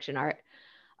protection art.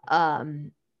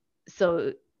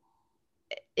 So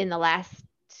in the last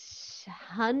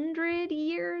 100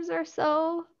 years or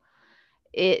so,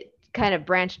 it kind of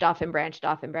branched off, and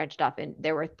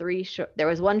there were there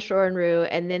was one Shorin-ryu,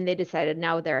 and then they decided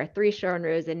now there are 3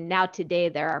 Shorin-ryus, and now today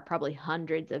there are probably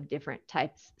hundreds of different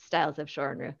styles of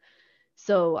Shorin-ryu.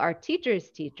 So our teacher's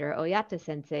teacher, Oyata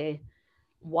sensei,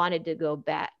 wanted to go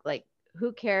back, like,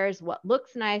 who cares what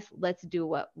looks nice? Let's do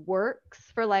what works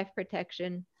for life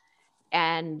protection,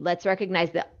 and let's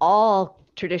recognize that all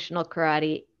traditional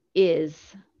karate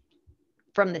is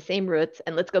from the same roots,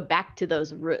 and let's go back to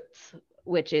those roots,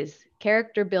 which is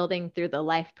character building through the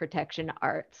life protection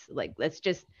arts. Like, let's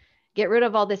just get rid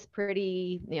of all this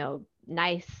pretty,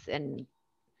 nice and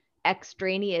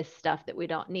extraneous stuff that we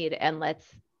don't need, and let's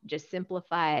just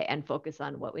simplify and focus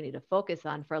on what we need to focus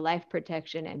on for life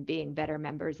protection and being better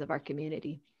members of our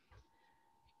community.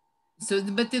 So,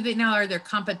 but are there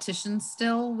competitions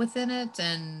still within it?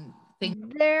 And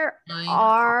there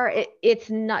are.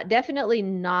 It's not, definitely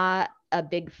not a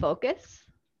big focus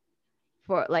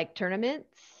for like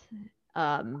tournaments.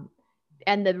 And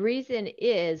the reason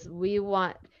is we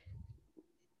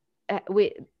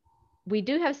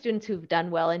do have students who've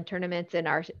done well in tournaments, and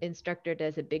our instructor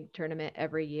does a big tournament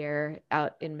every year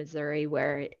out in Missouri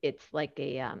where it's like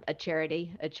a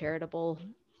charitable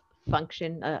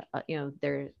function.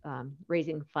 They're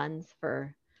raising funds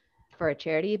for a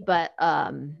charity, but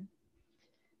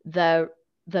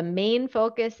the main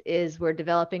focus is we're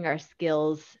developing our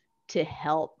skills to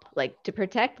help, like, to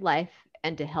protect life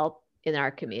and to help in our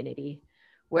community.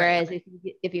 Whereas right.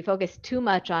 if you focus too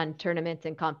much on tournaments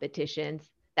and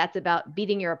competitions, that's about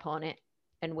beating your opponent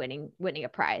and winning a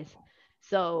prize.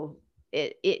 So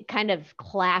it kind of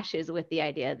clashes with the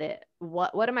idea that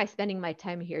what am I spending my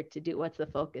time here to do? What's the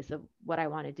focus of what I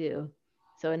want to do?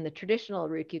 So in the traditional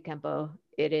Ryukyu Kempo,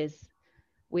 it is,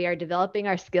 we are developing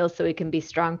our skills so we can be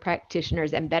strong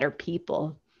practitioners and better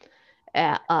people,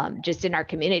 just in our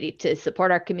community, to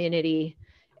support our community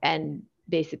and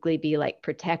basically be like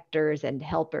protectors and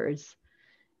helpers.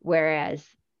 Whereas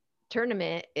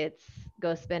tournament, it's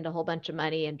go spend a whole bunch of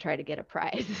money and try to get a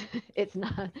prize. It's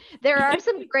not, there are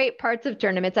some great parts of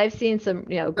tournaments. I've seen some,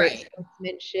 great Right.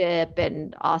 sportsmanship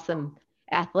and awesome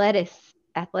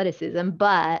athleticism,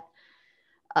 but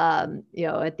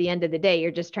at the end of the day, you're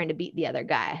just trying to beat the other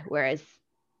guy. Whereas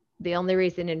the only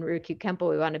reason in Ryukyu Kempo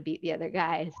we want to beat the other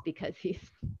guy is because he's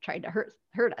trying to hurt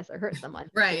us or hurt someone.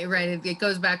 Right. It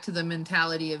goes back to the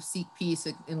mentality of seek peace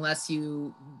unless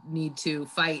you need to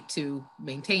fight to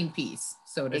maintain peace,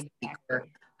 so to speak.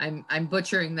 Exactly. I'm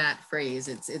butchering that phrase.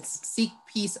 It's seek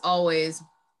peace always,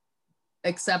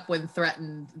 except when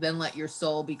threatened, then let your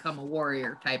soul become a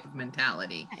warrior type of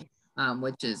mentality. Nice.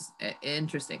 Which is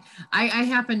interesting. I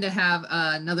happen to have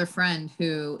another friend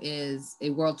who is a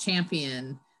world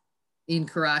champion in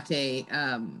karate.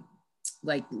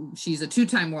 Like she's a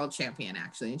 2-time world champion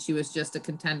actually, and she was just a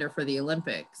contender for the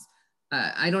Olympics.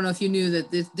 I don't know if you knew that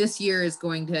this year is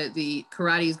the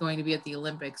karate is going to be at the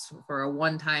Olympics for a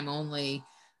 1-time only.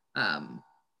 And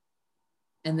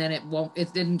then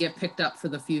it didn't get picked up for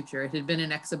the future. It had been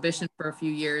an exhibition for a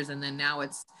few years, and then now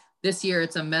this year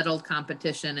it's a medal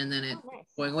competition, and then it's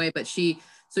going away. But she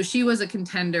was a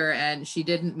contender, and she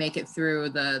didn't make it through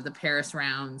the Paris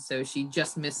round, so she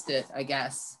just missed it, I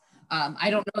guess. I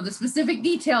don't know the specific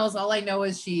details. All I know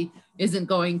is she isn't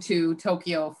going to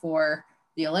Tokyo for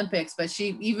the Olympics, but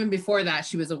even before that,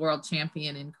 she was a world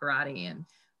champion in karate, and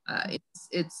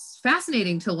it's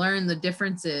fascinating to learn the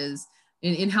differences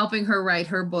in helping her write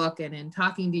her book, and in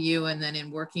talking to you, and then in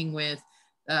working with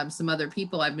some other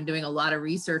people. I've been doing a lot of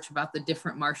research about the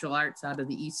different martial arts out of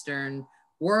the Eastern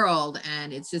world,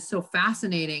 and it's just so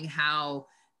fascinating how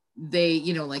they,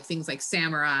 like things like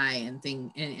samurai and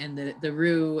the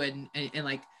Ryu and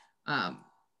like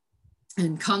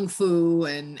and kung fu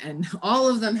and all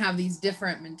of them have these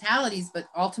different mentalities, but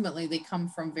ultimately they come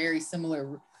from very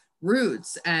similar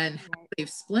roots, and how they've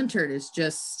splintered is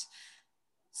just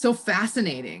so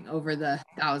fascinating over the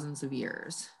thousands of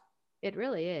years. It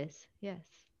really is. Yes.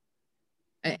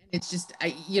 It's just, I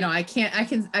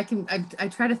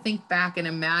try to think back and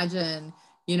imagine,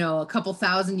 a couple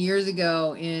thousand years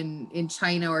ago in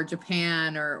China or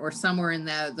Japan or somewhere in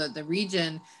the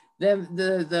region,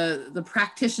 the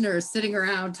practitioners sitting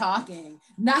around talking,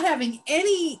 not having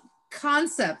any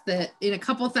concept that in a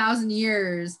couple thousand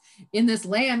years in this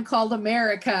land called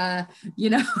America,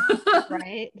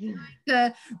 right,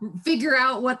 to figure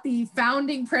out what the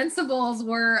founding principles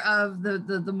were of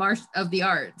the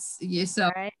arts. So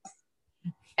right.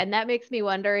 And that makes me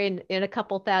wonder in a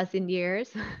couple thousand years,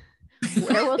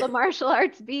 where will the martial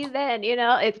arts be then?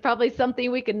 It's probably something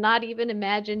we could not even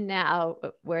imagine now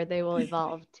where they will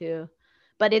evolve to.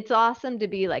 But it's awesome to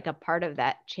be like a part of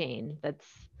that chain. That's,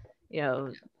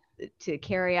 to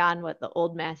carry on what the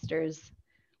old masters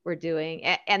were doing.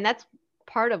 And that's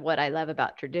part of what I love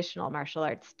about traditional martial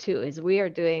arts too, is we are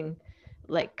doing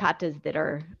like katas that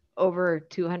are over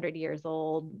 200 years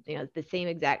old, the same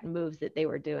exact moves that they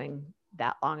were doing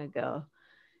that long ago.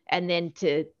 And then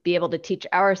to be able to teach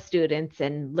our students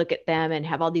and look at them and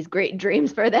have all these great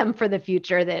dreams for them for the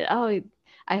future, that,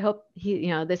 I hope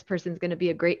this person's going to be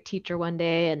a great teacher one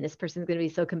day, and this person's going to be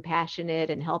so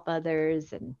compassionate and help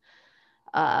others, and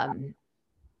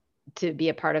to be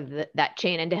a part of that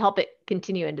chain and to help it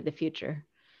continue into the future.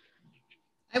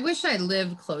 I wish I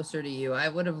lived closer to you. I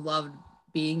would have loved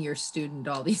being your student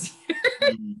all these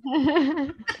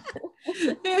years.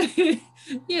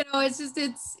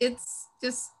 It's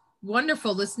just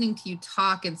wonderful listening to you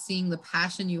talk and seeing the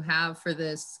passion you have for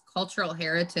this cultural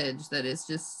heritage that is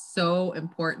just so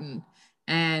important.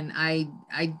 And I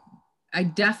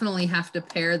definitely have to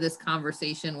pair this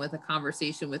conversation with a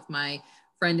conversation with my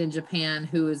friend in Japan,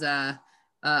 who is I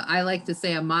like to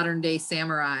say a modern day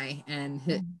samurai, and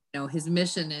his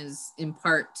mission is in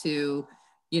part to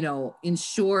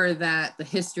ensure that the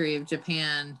history of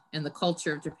Japan and the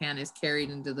culture of Japan is carried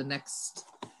into the next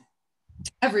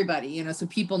everybody, so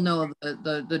people know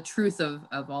the truth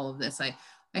of all of this.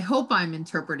 I hope I'm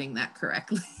interpreting that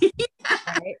correctly.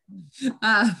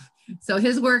 Right. So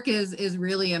his work is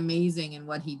really amazing in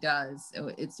what he does. So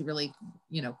it's really,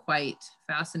 quite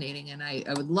fascinating. And I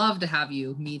would love to have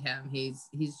you meet him. He's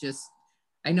just,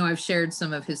 I know I've shared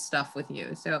some of his stuff with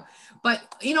you. So,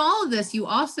 but in all of this,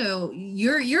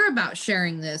 you're about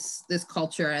sharing this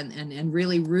culture and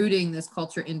really rooting this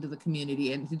culture into the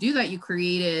community. And to do that, you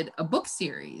created a book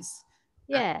series.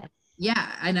 Yeah.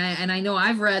 Yeah. And I know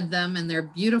I've read them, and they're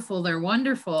beautiful. They're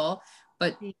wonderful.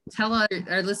 But tell our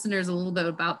listeners a little bit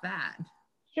about that.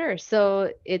 Sure.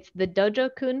 So it's the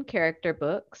Dojo Kun character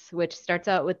books, which starts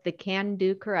out with the Can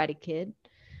Do Karate Kid.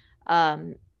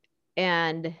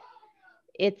 And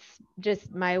it's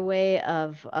just my way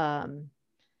of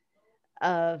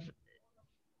of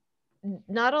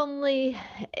not only,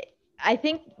 I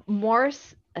think more,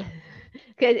 okay,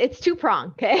 it's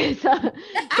two-pronged. Okay, so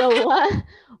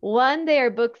one, they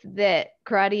are books that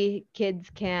karate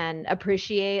kids can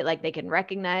appreciate, like they can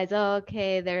recognize, oh,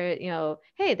 okay, they're,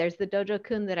 hey, there's the Dojo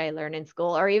Kun that I learned in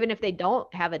school. Or even if they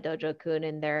don't have a Dojo Kun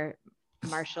in their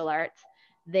martial arts,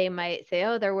 they might say,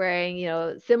 oh, they're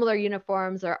wearing, similar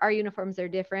uniforms, or our uniforms are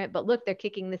different, but look, they're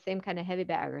kicking the same kind of heavy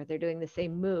bag, or they're doing the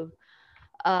same move.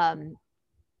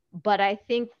 But I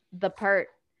think the part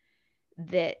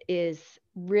that is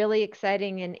really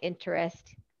exciting and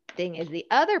interesting is the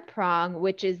other prong,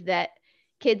 which is that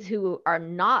kids who are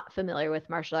not familiar with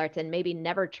martial arts and maybe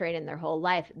never train in their whole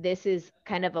life, this is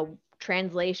kind of a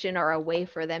translation or a way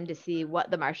for them to see what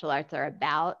the martial arts are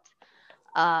about,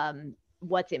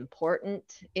 what's important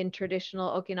in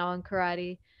traditional Okinawan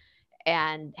karate,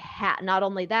 and not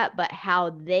only that, but how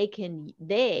they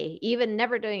even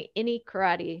never doing any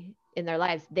karate in their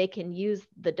lives, they can use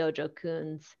the Dojo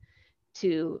Kuns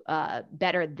to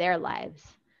better their lives.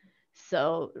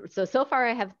 So far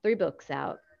I have 3 books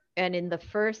out, and in the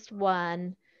first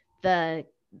one, the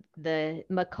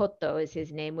Makoto is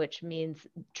his name, which means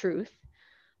truth,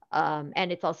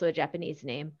 and it's also a Japanese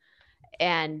name,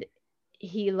 and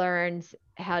he learns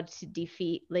how to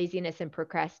defeat laziness and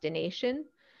procrastination.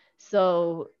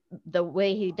 So the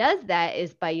way he does that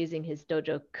is by using his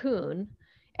Dojo Kun,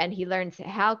 and he learns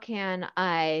how can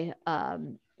I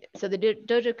so the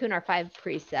Dojo Kun are 5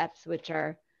 precepts, which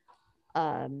are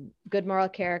good moral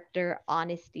character,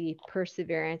 honesty,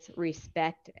 perseverance,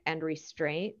 respect, and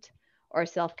restraint, or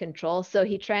self-control. So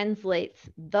he translates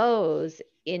those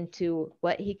into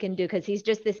what he can do, because he's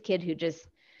just this kid who just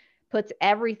puts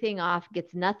everything off,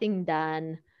 gets nothing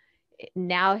done.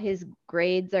 Now his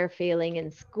grades are failing in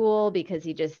school because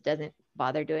he just doesn't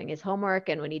bother doing his homework.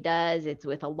 And when he does, it's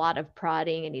with a lot of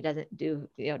prodding, and he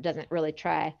doesn't really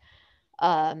try.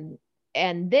 And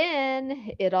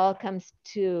then it all comes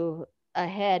to a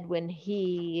head when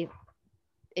he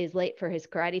is late for his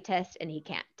karate test and he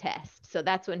can't test. So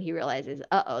that's when he realizes,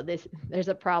 there's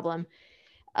a problem.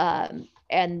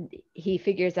 And he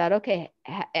figures out, okay,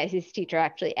 as his teacher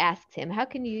actually asks him, how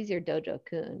can you use your Dojo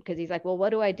Kun? Because he's like, well, what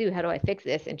do I do? How do I fix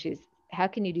this? And she's, how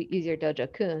can you use your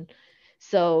Dojo Kun?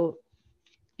 So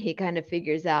he kind of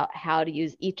figures out how to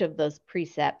use each of those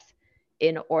precepts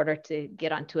in order to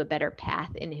get onto a better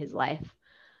path in his life.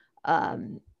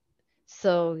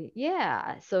 So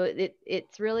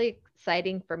it's really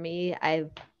exciting for me. I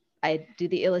do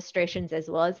the illustrations as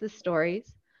well as the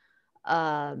stories.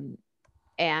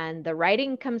 And the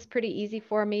writing comes pretty easy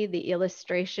for me. The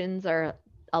illustrations are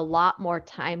a lot more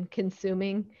time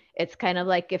consuming. It's kind of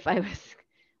like if I was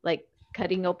like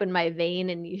cutting open my vein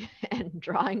and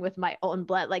drawing with my own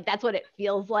blood. Like that's what it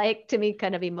feels like to me,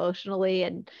 kind of emotionally,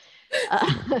 and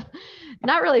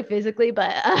not really physically,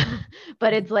 but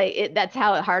it's like that's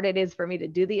how hard it is for me to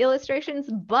do the illustrations.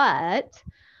 But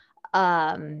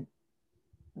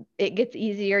it gets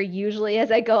easier usually as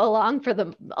I go along for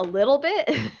a little bit.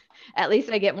 At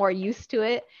least I get more used to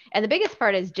it. And the biggest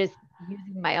part is just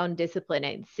using my own discipline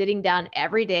and sitting down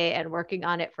every day and working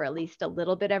on it for at least a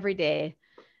little bit every day.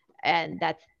 And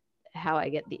that's how I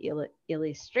get the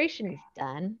illustrations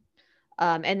done.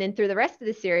 And then through the rest of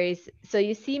the series, so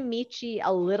you see Michi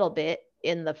a little bit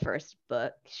in the first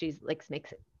book. She's like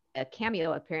makes a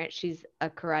cameo appearance. She's a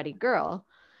karate girl,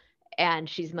 and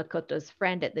she's Makoto's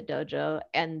friend at the dojo.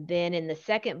 And then in the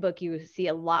second book, you see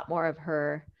a lot more of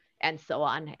her, and so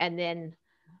on. And then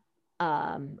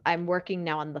I'm working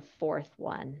now on the 4th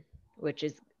one, which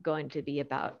is going to be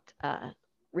about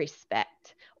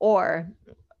respect, or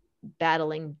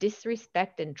battling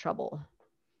disrespect and trouble.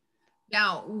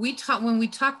 Now when we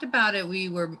talked about it, we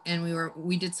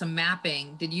did some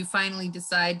mapping. Did you finally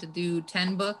decide to do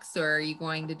 10 books, or are you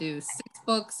going to do 6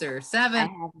 books or 7? I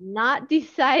have not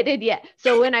decided yet.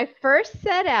 So when I first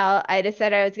set out, I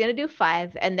decided I was going to do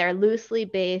 5, and they're loosely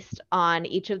based on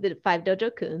each of the 5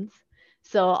 Dojo Kuns.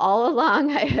 So all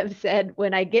along I have said,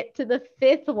 when I get to the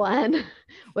 5th one,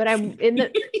 when I'm in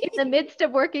the midst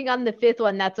of working on the 5th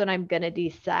one, that's when I'm going to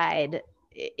decide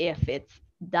if it's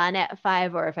done at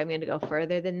 5 or if I'm going to go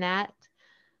further than that.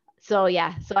 So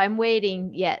yeah, so I'm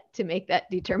waiting yet to make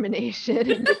that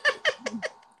determination,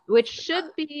 which should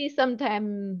be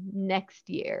sometime next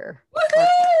year.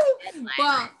 Woohoo!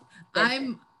 Well,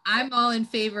 I'm all in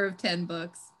favor of 10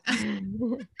 books.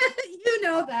 You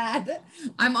know that.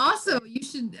 You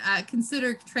should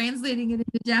consider translating it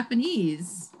into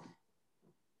Japanese.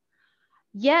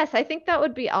 Yes, I think that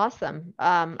would be awesome.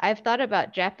 I've thought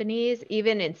about Japanese,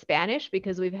 even in Spanish,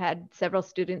 because we've had several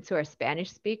students who are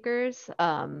Spanish speakers.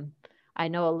 I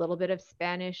know a little bit of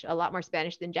Spanish, a lot more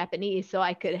Spanish than Japanese, so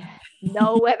I could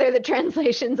know whether the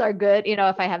translations are good. You know,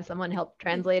 if I have someone help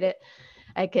translate it,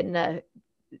 I can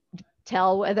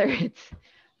tell whether it's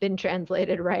been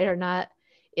translated right or not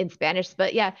in Spanish.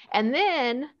 But yeah, and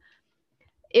then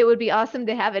it would be awesome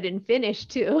to have it in Finnish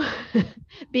too,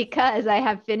 because I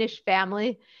have Finnish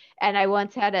family, and I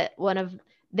once had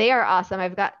they are awesome.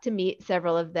 I've got to meet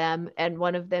several of them, and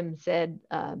one of them said,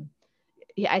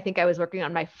 I think I was working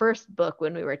on my first book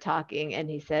when we were talking, and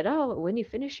he said, "Oh, when you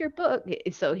finish your book,"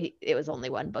 so it was only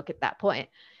one book at that point.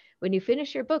 "When you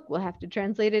finish your book, we'll have to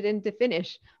translate it into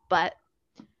Finnish." But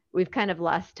we've kind of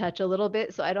lost touch a little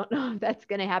bit, so I don't know if that's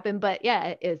going to happen. But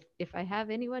yeah, if I have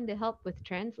anyone to help with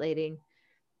translating,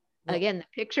 again, the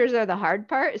pictures are the hard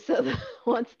part. So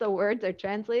once the words are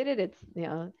translated, it's,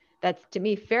 that's to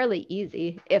me fairly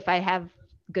easy if I have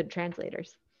good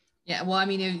translators. Yeah, well, I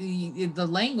mean, the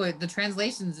language, the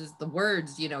translations is the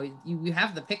words, you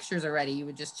have the pictures already. You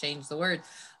would just change the words.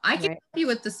 I can help you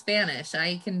with the Spanish.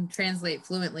 I can translate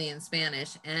fluently in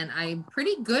Spanish, and I'm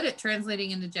pretty good at translating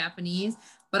into Japanese,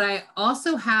 but I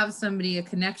also have a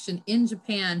connection in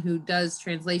Japan who does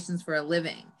translations for a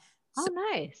living. So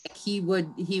nice.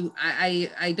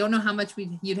 I don't know how much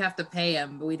you'd have to pay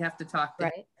him, but we'd have to talk to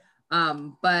him.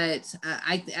 But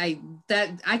I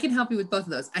can help you with both of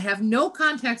those. I have no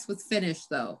contacts with Finnish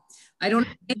though. I don't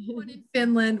know anyone in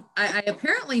Finland. I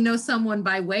apparently know someone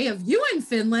by way of you in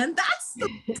Finland. That's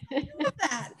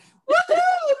that.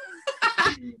 Woohoo!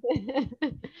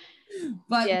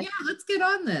 But yeah, let's get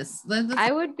on this.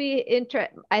 I would be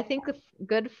interested. I think a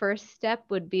good first step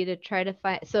would be to try to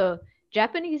find. So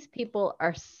Japanese people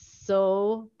are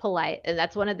so polite, and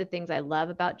that's one of the things I love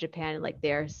about Japan. Like,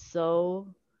 they're so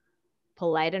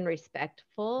polite and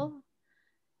respectful.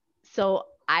 So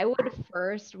I would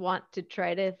first want to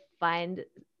try to find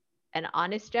an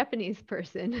honest Japanese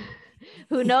person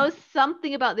who knows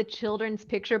something about the children's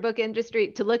picture book industry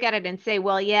to look at it and say,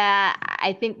 well, yeah,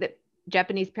 I think that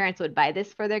Japanese parents would buy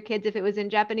this for their kids if it was in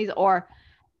Japanese, or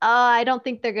I don't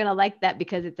think they're going to like that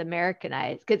because it's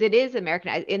Americanized, because it is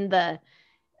Americanized. In the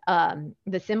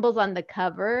symbols on the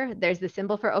cover, there's the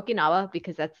symbol for Okinawa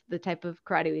because that's the type of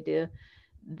karate we do.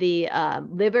 The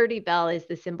Liberty Bell is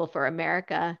the symbol for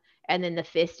America, and then the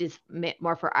fist is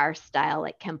more for our style,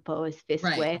 like Kempo is fist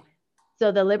way.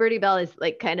 So the Liberty Bell is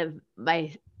like kind of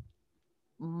my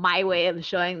way of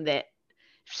showing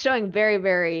very,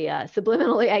 very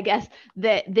subliminally, I guess,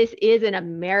 that this is an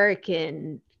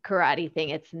American karate thing.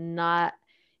 It's not,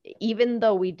 even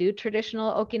though we do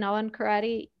traditional Okinawan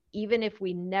karate, even if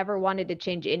we never wanted to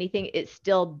change anything, it's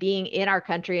still being in our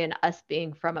country and us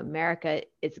being from America,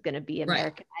 it's going to be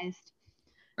Americanized.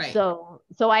 Right. So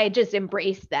I just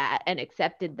embraced that and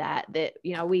accepted that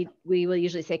we will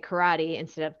usually say karate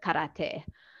instead of karate.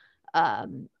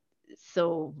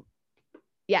 So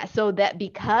that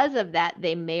because of that,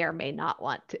 they may or may not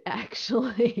want to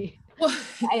actually buy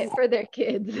it for their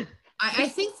kids. I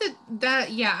think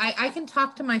I can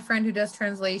talk to my friend who does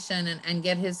translation and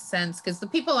get his sense, because the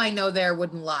people I know there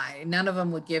wouldn't lie. None of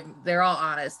them would they're all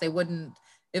honest. They wouldn't,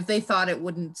 if they thought it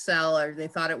wouldn't sell or they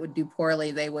thought it would do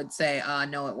poorly, they would say,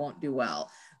 no, it won't do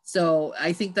well. So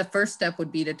I think the first step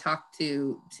would be to talk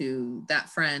to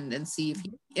that friend and see if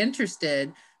he's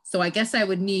interested. So I guess I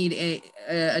would need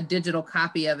a digital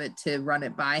copy of it to run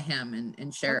it by him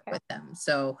and share it with him.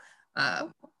 So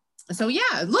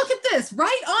yeah, look at this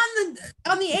right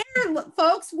on the air,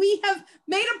 folks. We have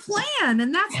made a plan,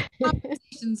 and that's how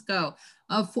conversations go.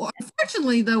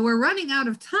 Unfortunately, though, we're running out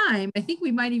of time. I think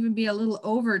we might even be a little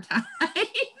over time.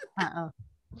 Uh-oh.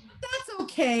 That's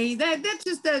okay.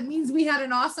 That means we had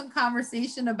an awesome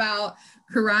conversation about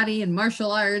karate and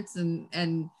martial arts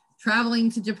and traveling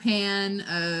to Japan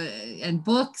and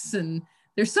books, and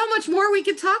there's so much more we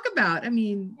could talk about. I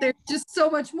mean, there's just so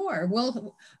much more.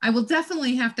 Well, I will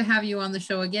definitely have to have you on the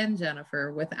show again,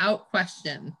 Jennifer, without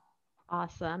question.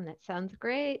 Awesome. That sounds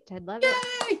great. I'd love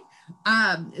it.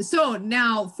 So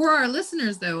now for our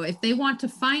listeners, though, if they want to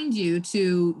find you,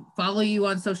 to follow you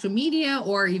on social media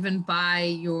or even buy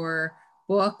your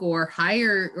book or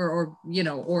hire or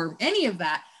any of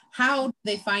that, how do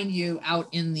they find you out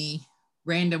in the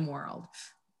random world?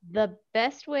 The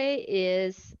best way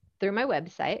is through my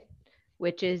website,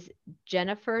 which is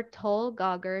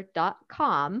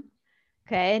jennifertolgauger.com.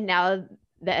 Okay. Now,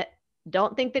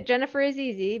 don't think that Jennifer is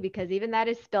easy, because even that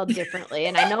is spelled differently.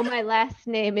 And I know my last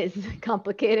name is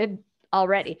complicated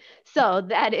already. So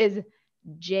that is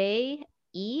JENIFER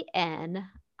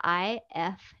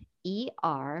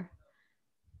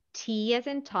T as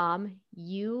in Tom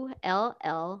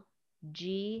ULLGAUGER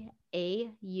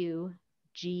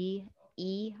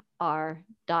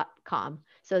jennifertolgauger.com.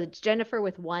 So it's Jennifer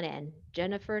with one N,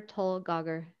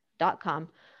 jennifertolgauger.com.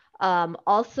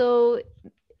 Also,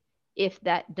 if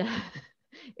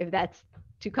that's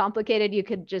too complicated, you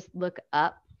could just look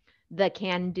up the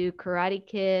Can Do Karate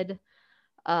Kid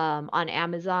on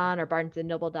Amazon or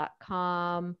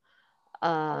barnesandnoble.com.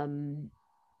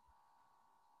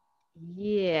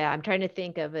 Yeah, I'm trying to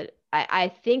think of it.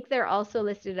 I think they're also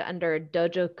listed under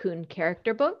Dojo Kun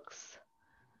character books.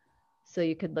 So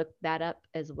you could look that up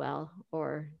as well.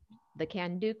 Or the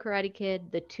Can Do Karate Kid,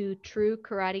 the Two True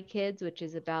Karate Kids, which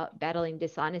is about battling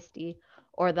dishonesty,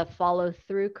 or the Follow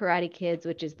Through Karate Kids,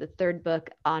 which is the third book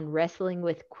on wrestling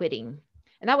with quitting.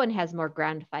 And that one has more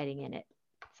ground fighting in it.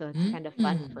 So it's kind of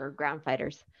fun for ground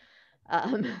fighters.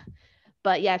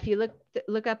 But yeah, if you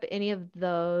look up any of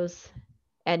those,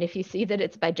 and if you see that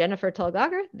it's by Jennifer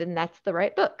Tolgauger, then that's the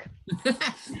right book.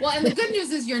 Well, and the good news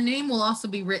is your name will also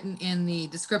be written in the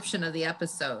description of the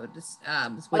episode.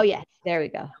 Oh, yes. There we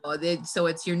go. So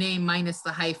it's your name minus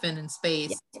the hyphen and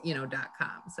space,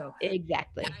 .com. So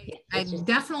exactly. I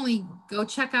definitely go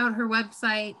check out her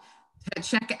website,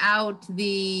 check out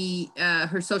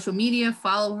her social media,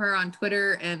 follow her on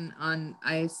Twitter and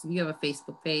you have a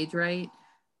Facebook page, right?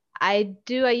 I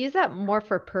do. I use that more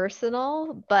for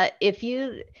personal, but if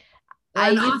you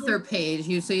author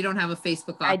page, so you don't have a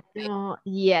Facebook author page.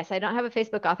 Yes, I don't have a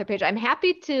Facebook author page. I'm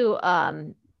happy to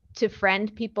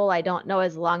friend people I don't know,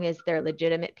 as long as they're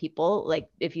legitimate people. Like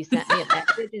if you sent me a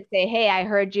message and say, hey, I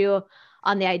heard you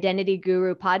on the Identity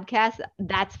Guru podcast,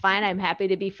 that's fine. I'm happy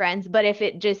to be friends. But if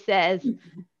it just says,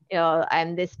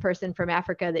 I'm this person from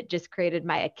Africa that just created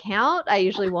my account, I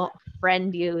usually won't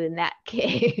friend you in that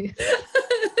case.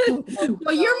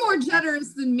 Well, you're more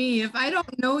generous than me. If I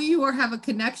don't know you or have a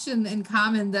connection in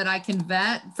common that I can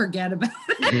vet, forget about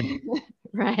it.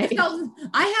 Right. So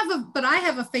I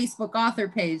have a Facebook author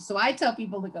page, so I tell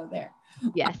people to go there.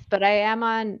 Yes, but I am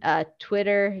on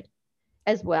Twitter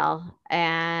as well,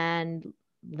 and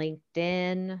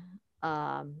LinkedIn.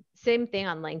 Same thing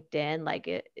on LinkedIn. Like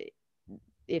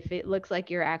if it looks like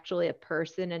you're actually a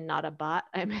person and not a bot,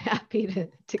 I'm happy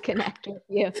to connect with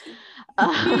you.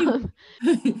 And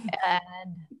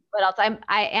what else?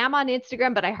 I am on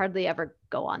Instagram, but I hardly ever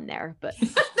go on there. But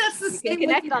that's the same.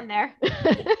 Connect on there.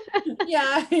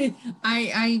 Yeah,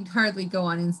 I hardly go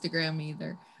on Instagram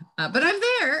either, but I'm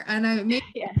there, and I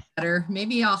maybe better.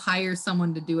 Maybe I'll hire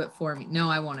someone to do it for me. No,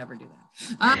 I won't ever do that.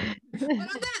 But on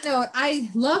that note, I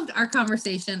loved our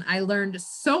conversation. I learned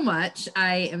so much.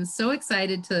 I am so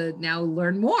excited to now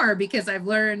learn more, because I've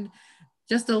learned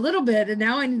just a little bit, and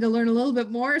now I need to learn a little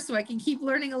bit more so I can keep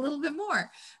learning a little bit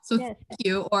more. So thank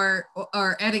you, or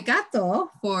arigato,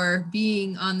 for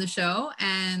being on the show.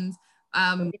 And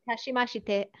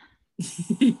Itashimashite.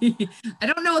 I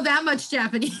don't know that much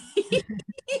Japanese.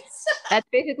 That's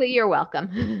basically you're welcome.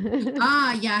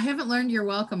 Yeah, I haven't learned you're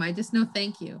welcome. I just know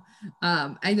thank you.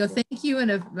 I know thank you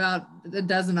and about a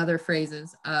dozen other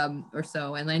phrases or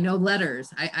so. And I know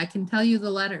letters. I can tell you the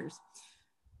letters.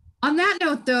 On that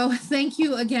note, though, thank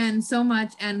you again so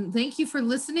much. And thank you for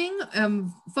listening.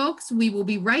 Folks, we will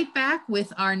be right back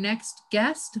with our next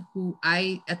guest, who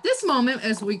at this moment,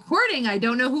 as recording, I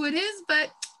don't know who it is,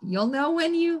 but you'll know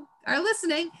when you are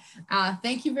listening.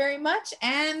 Thank you very much,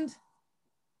 and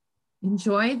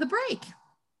enjoy the break.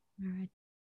 All right.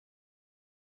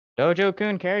 Dojo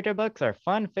Kun character books are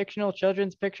fun fictional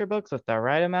children's picture books with the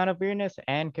right amount of weirdness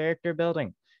and character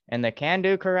building. In the Can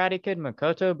Do Karate Kid,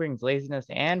 Makoto brings laziness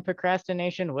and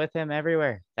procrastination with him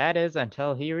everywhere. That is,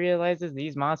 until he realizes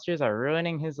these monsters are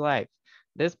ruining his life.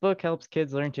 This book helps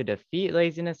kids learn to defeat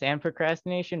laziness and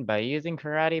procrastination by using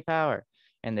karate power.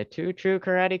 And the Two True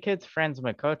Karate Kids' friends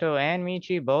Makoto and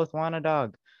Michi both want a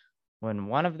dog. When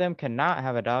one of them cannot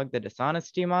have a dog, the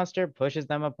dishonesty monster pushes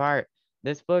them apart.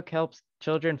 This book helps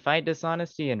children fight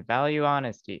dishonesty and value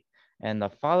honesty. And the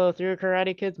Follow Through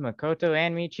Karate Kids, Makoto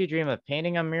and Michi dream of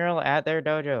painting a mural at their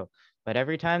dojo. But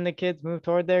every time the kids move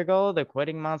toward their goal, the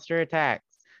quitting monster attacks.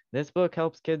 This book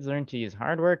helps kids learn to use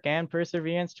hard work and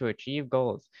perseverance to achieve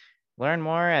goals. Learn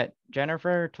more at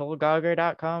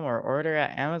jennifertolgauger.com or order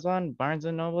at Amazon,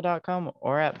 barnesandnoble.com,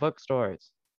 or at bookstores.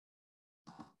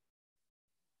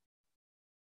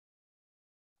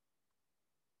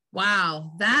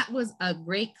 Wow, that was a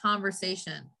great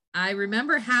conversation. I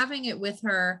remember having it with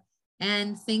her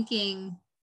and thinking,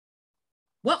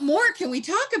 what more can we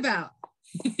talk about?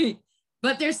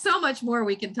 But there's so much more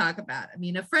we can talk about. I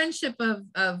mean, a friendship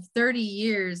of 30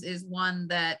 years is one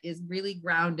that is really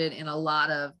grounded in a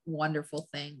lot of wonderful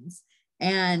things.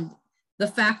 And the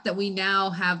fact that we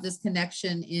now have this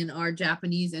connection in our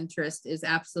Japanese interest is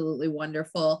absolutely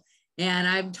wonderful. And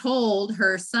I'm told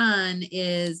her son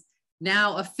is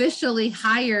now officially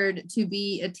hired to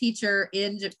be a teacher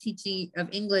in teaching of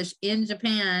English in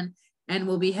Japan, and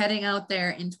will be heading out there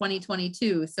in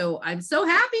 2022. So I'm so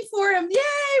happy for him.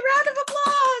 Yay, round of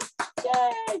applause.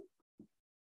 Yay.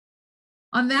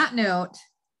 On that note,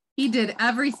 he did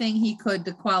everything he could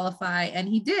to qualify, and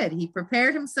he did. He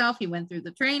prepared himself. He went through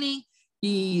the training.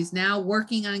 He's now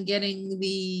working on getting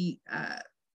the,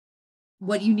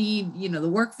 what you need, you know, the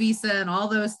work visa and all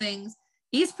those things.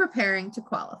 He's preparing to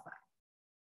qualify.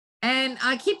 And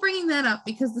I keep bringing that up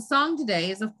because the song today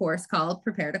is, of course, called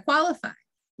Prepare to Qualify.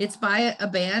 It's by a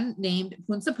band named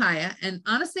Punsapaya. And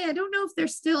honestly, I don't know if they're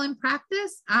still in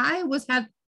practice. I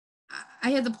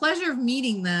had the pleasure of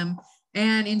meeting them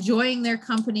and enjoying their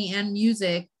company and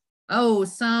music.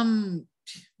 Some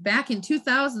back in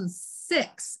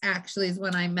 2006, actually, is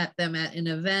when I met them at an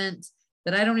event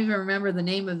that I don't even remember the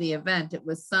name of the event. It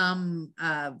was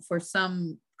for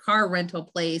some car rental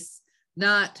place,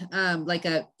 not like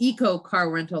a eco car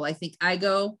rental. I think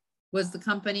IGO was the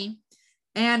company.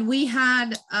 And we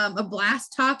had a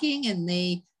blast talking, and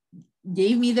they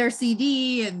gave me their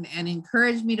CD and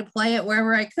encouraged me to play it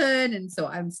wherever I could. And so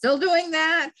I'm still doing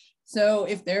that. So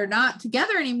if they're not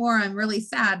together anymore, I'm really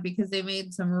sad because they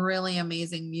made some really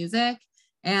amazing music,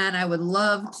 and I would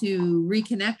love to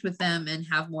reconnect with them and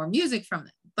have more music from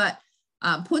them. But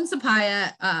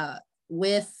Punsapaya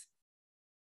with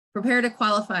Prepare to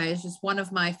Qualify is just one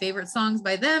of my favorite songs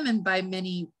by them and by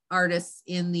many artists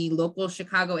in the local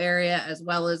Chicago area as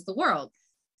well as the world.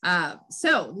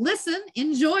 So listen,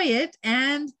 enjoy it.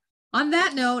 And on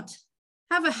that note,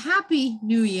 have a happy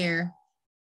new year,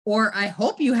 or I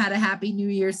hope you had a happy New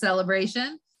Year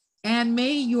celebration, and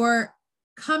may your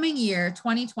coming year,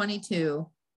 2022,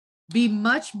 be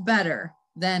much better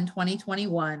than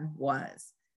 2021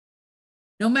 was.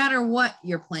 No matter what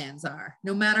your plans are,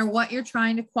 no matter what you're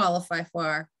trying to qualify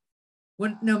for,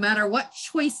 no matter what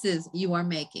choices you are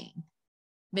making,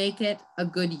 make it a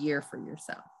good year for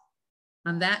yourself.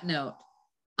 On that note,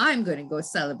 I'm going to go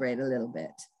celebrate a little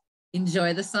bit.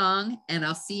 Enjoy the song, and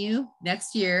I'll see you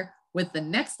next year with the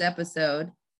next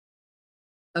episode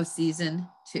of season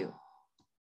 2.